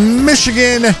Rapids,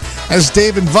 Michigan, as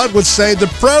Dave and Bud would say, The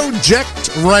Project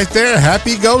right there.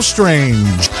 Happy Go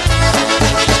Strange.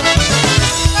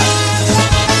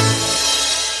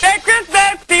 Merry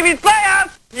Christmas, TV's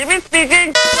Playhouse. Jimmy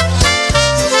speaking.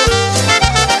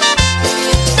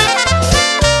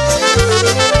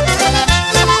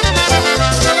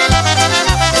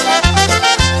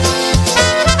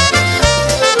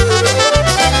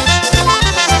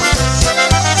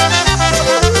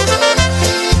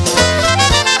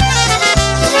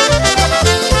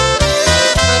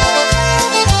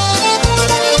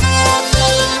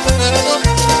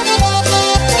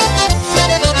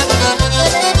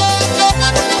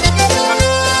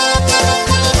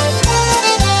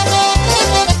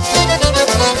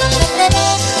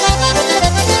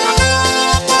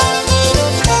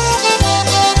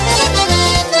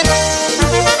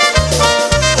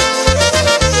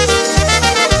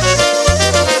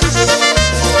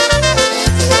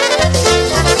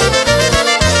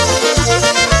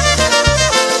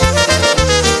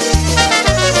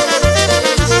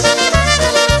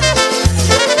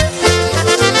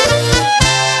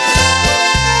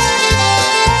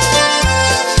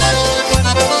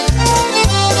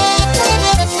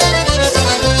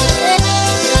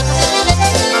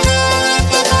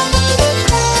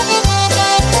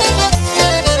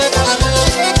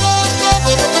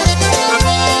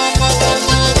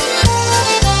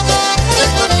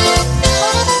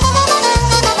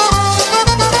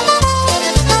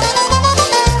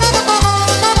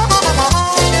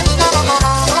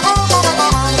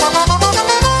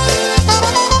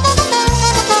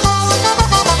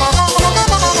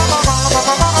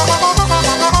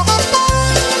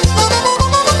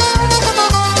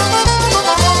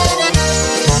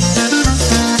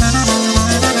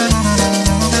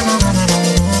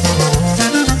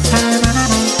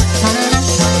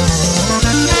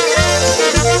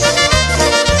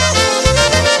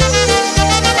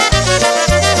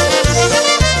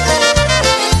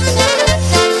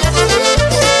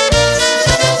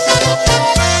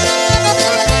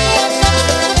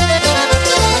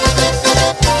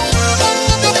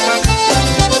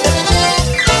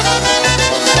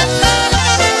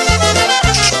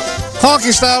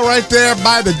 Honky style right there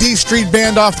by the D Street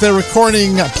Band off their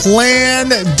recording Plan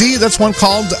D. That's one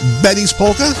called Betty's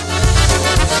Polka.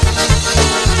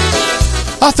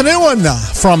 Off the new one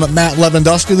from Matt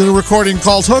Lewandowski, the new recording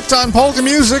called Hooked on Polka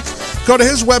Music. Go to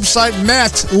his website,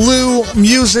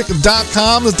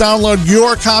 mattlewmusic.com, to download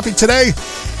your copy today.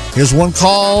 Here's one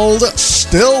called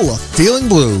Still Feeling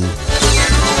Blue.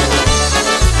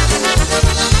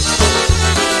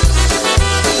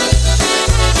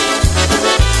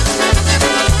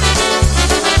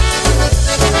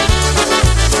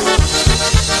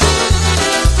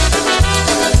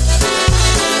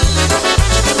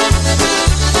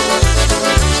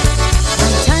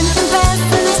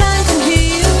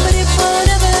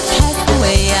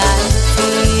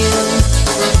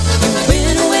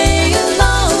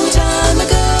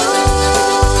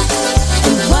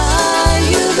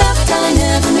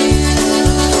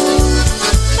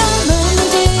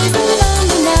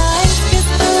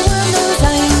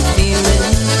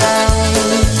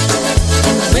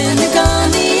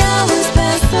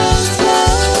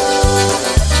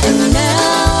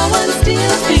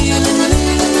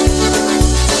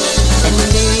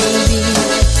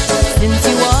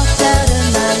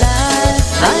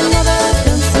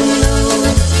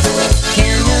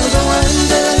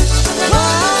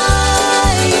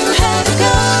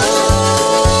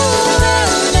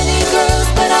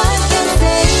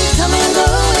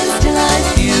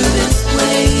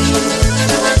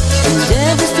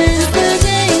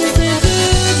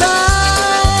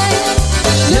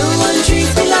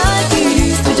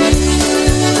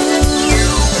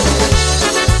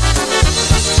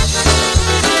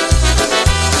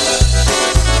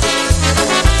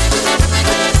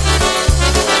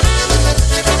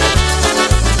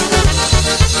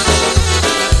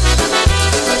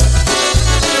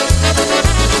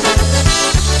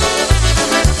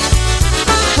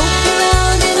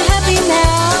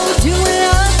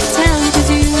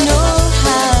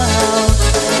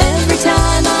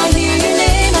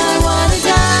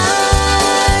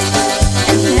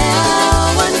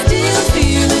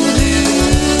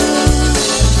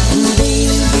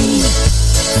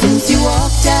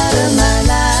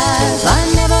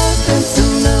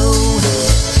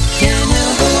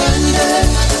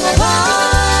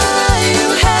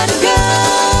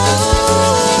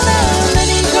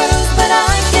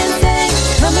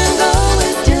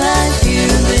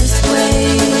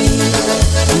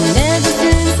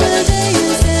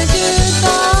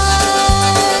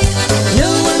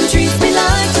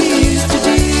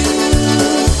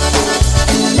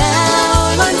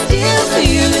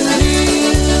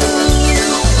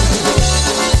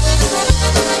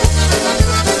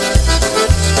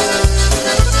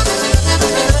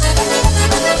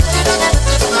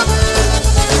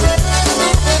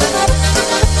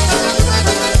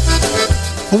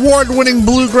 Award-winning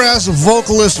bluegrass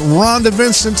vocalist Rhonda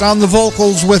Vincent on the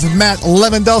vocals with Matt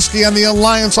Lewandowski on the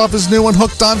Alliance off his new one,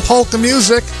 Hooked on Polka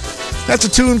Music. That's a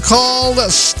tune called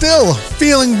Still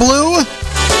Feeling Blue.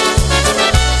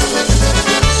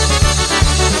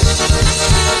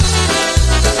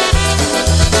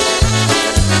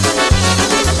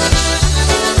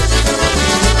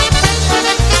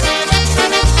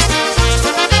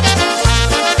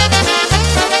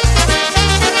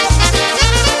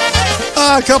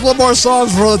 A couple of more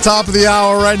songs for the top of the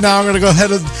hour. Right now, I'm going to go ahead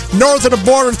north of the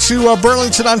border to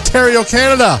Burlington, Ontario,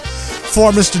 Canada,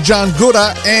 for Mr. John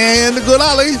Guda and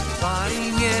Gudali.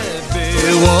 Fajnie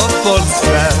było w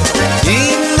Polsce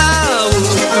i na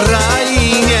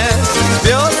Ukrainie,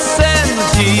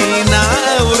 piosenki na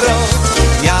euro,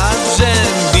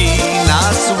 Jarzębina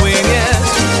słynie,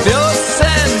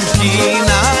 piosenki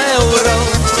na euro,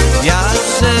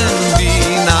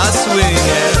 Jarzębina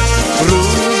słynie.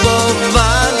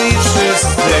 Próbowali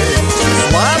wszyscy,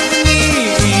 sławni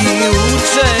i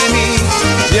uczeni,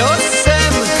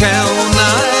 piosenkę na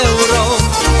euro,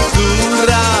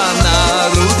 która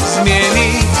naród zmieni.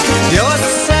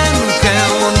 Piosenkę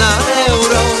na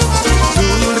euro,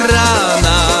 która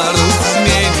naród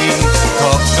zmieni.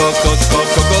 Koko,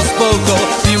 spoko,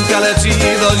 piłka leci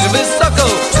dość wysoko.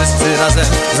 Wszyscy razem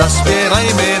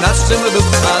zaśpiewajmy, naszym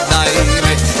ducha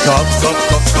dajmy. Koko,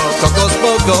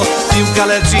 spoko, piłka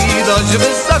leci dość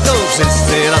wysoko.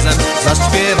 Wszyscy razem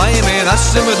zaśpiewajmy,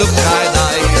 naszym ducha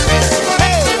dajmy.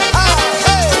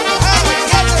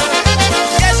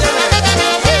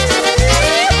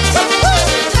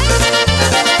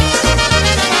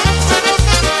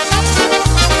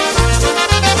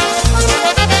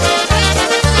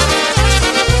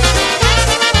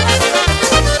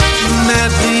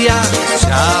 Media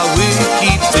chciały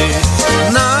hity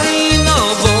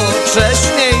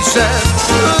najnowocześniejsze,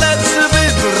 lecz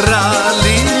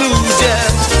wybrali ludzie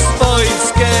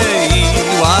swojskie i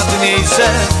ładniejsze,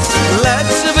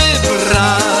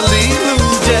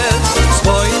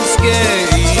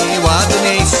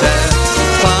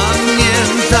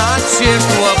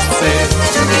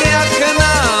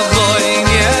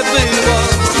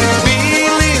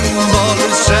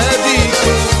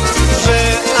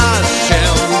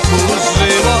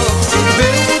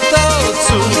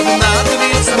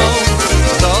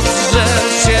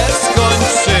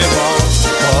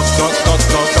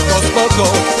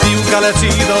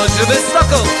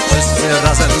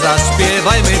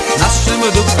 zaśpiewajmy, naszym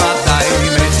ducha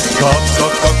dajmy. Koko,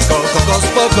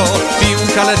 spoko,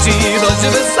 piłka leci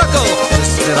dość wysoko.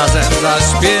 Wszyscy razem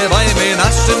zaśpiewajmy,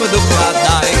 naszym ducha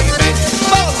dajmy.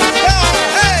 Polska,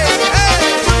 hej, hej!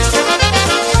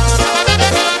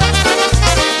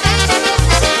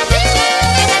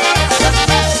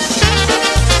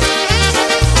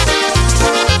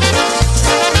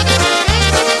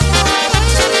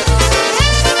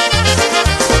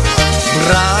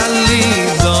 Brali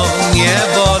do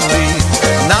niewoli,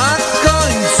 na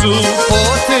końcu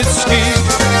potyczki.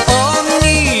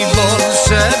 Oni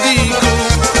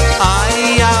bolszewików, a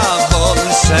ja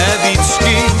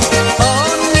bolszewiczki.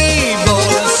 Oni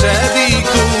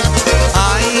bolszewików, a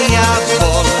ja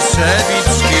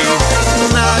bolszewiczki.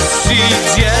 Nasi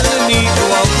dzielni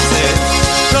chłopcy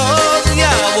to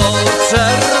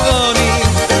biało-czerwoni.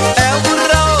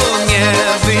 Euro nie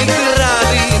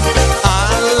wygrali,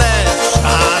 ale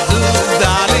czadu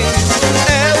dali.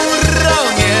 Euro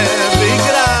nie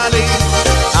wygrali,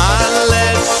 ale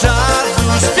czadu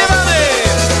śpiewamy.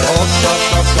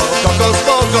 Koko,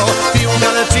 spoko, piłka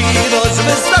leci dość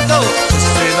wysoko.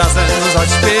 Wszyscy razem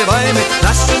zaśpiewajmy,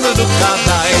 naszym ducha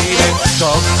dajmy.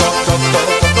 Koko,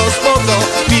 spoko,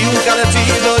 piłka leci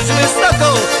dość wysoko.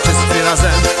 Wszyscy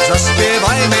razem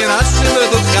zaśpiewajmy, naszym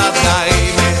ducha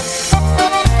dajmy.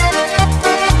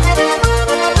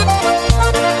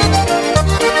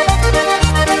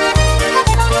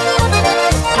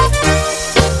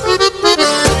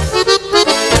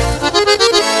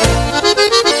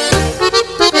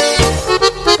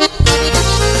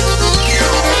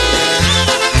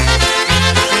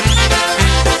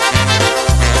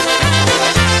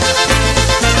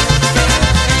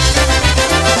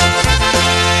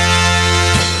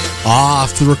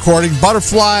 Off the recording,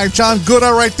 Butterfly, John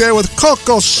Gooda right there with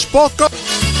Coco Spoko.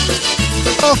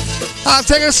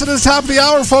 Take us to the top of the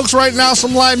hour, folks. Right now,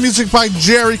 some live music by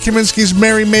Jerry Kaminsky's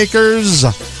Merrymakers,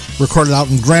 recorded out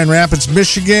in Grand Rapids,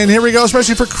 Michigan. Here we go,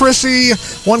 especially for Chrissy,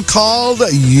 one called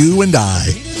You and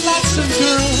I. Lots of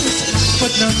girls,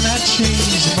 but none that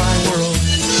changed my world.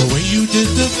 The way you did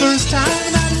the first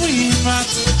time that we met.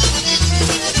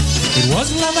 It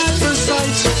was love at first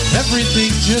sight,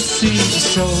 everything just seemed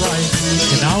so right.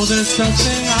 And now there's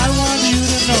something I want you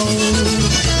to know.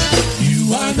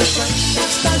 You are the flame that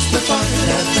starts the fire,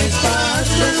 that makes my heart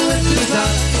burn with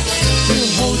desire. To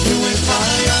hold you in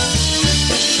my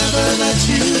arms, never let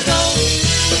you go.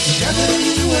 Together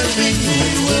you and me,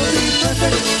 we will be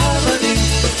perfect harmony.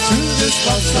 To this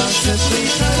love song simply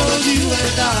titled You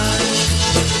and I.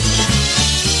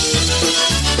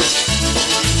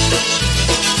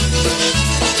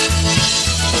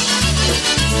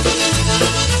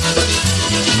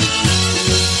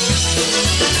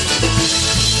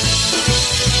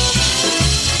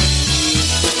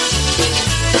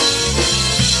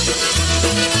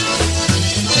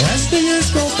 As the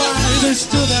years go by, there's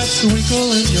still that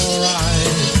twinkle in your eye.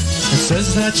 It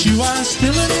says that you are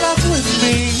still in love with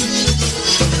me.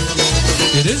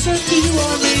 It isn't you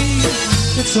or me,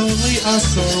 it's only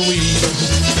us or we.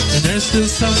 And there's still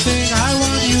something I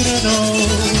want you to know.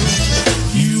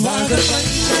 You are the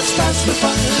flame that starts the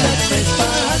fire, that makes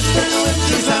my heart burn with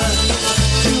desire.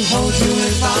 To hold you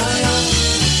in my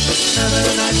arms, never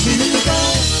let you go.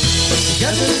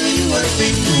 Together you and me,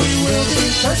 we will be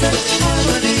perfect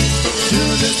harmony. To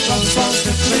this love song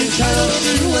simply titled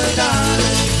You and I.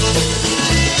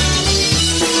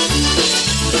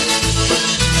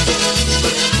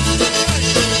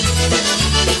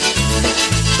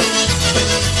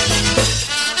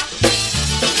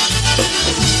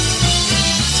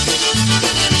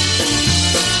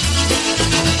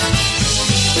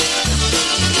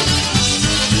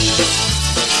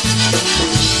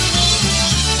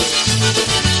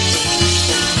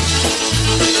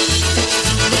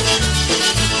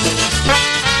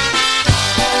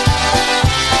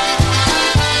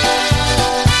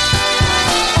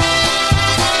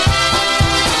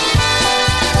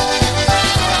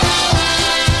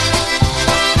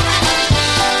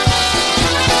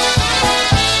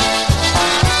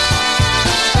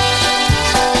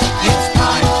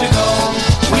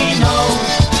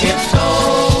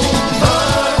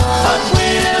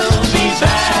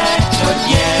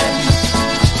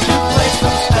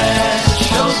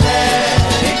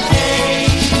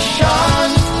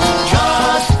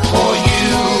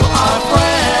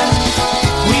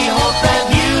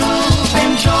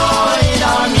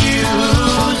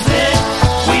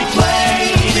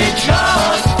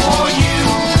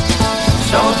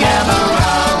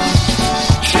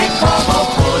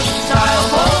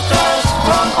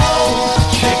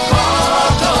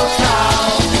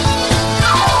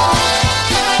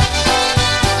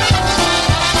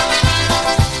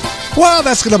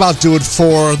 that's going to about do it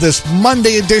for this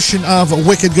Monday edition of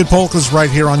Wicked Good Polkas right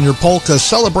here on your Polka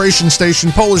celebration station,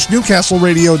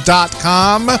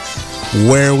 PolishNewcastleRadio.com,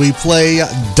 where we play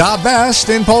the best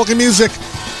in polka music.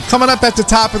 Coming up at the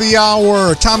top of the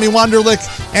hour, Tommy Wonderlick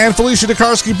and Felicia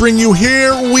DeKarski bring you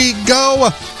Here We Go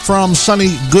from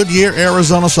sunny Goodyear,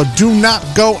 Arizona. So do not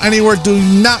go anywhere. Do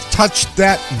not touch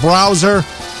that browser.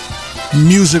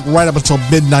 Music right up until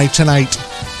midnight tonight,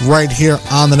 right here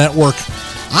on the network.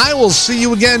 I will see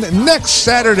you again next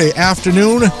Saturday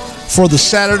afternoon for the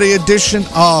Saturday edition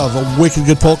of Wicked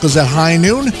Good Polkas at high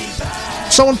noon.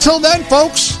 So until then,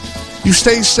 folks, you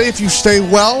stay safe, you stay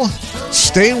well,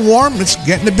 stay warm. It's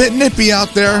getting a bit nippy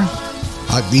out there.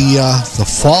 The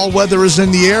fall weather is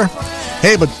in the air.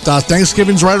 Hey, but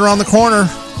Thanksgiving's right around the corner.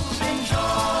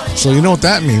 So you know what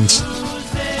that means.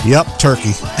 Yep,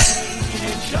 turkey.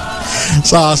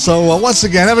 So once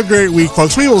again, have a great week,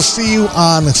 folks. We will see you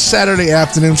on Saturday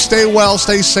afternoon. Stay well,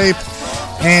 stay safe,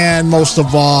 and most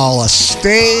of all,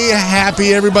 stay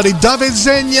happy, everybody. Do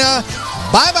widzenia.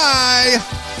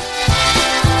 Bye-bye.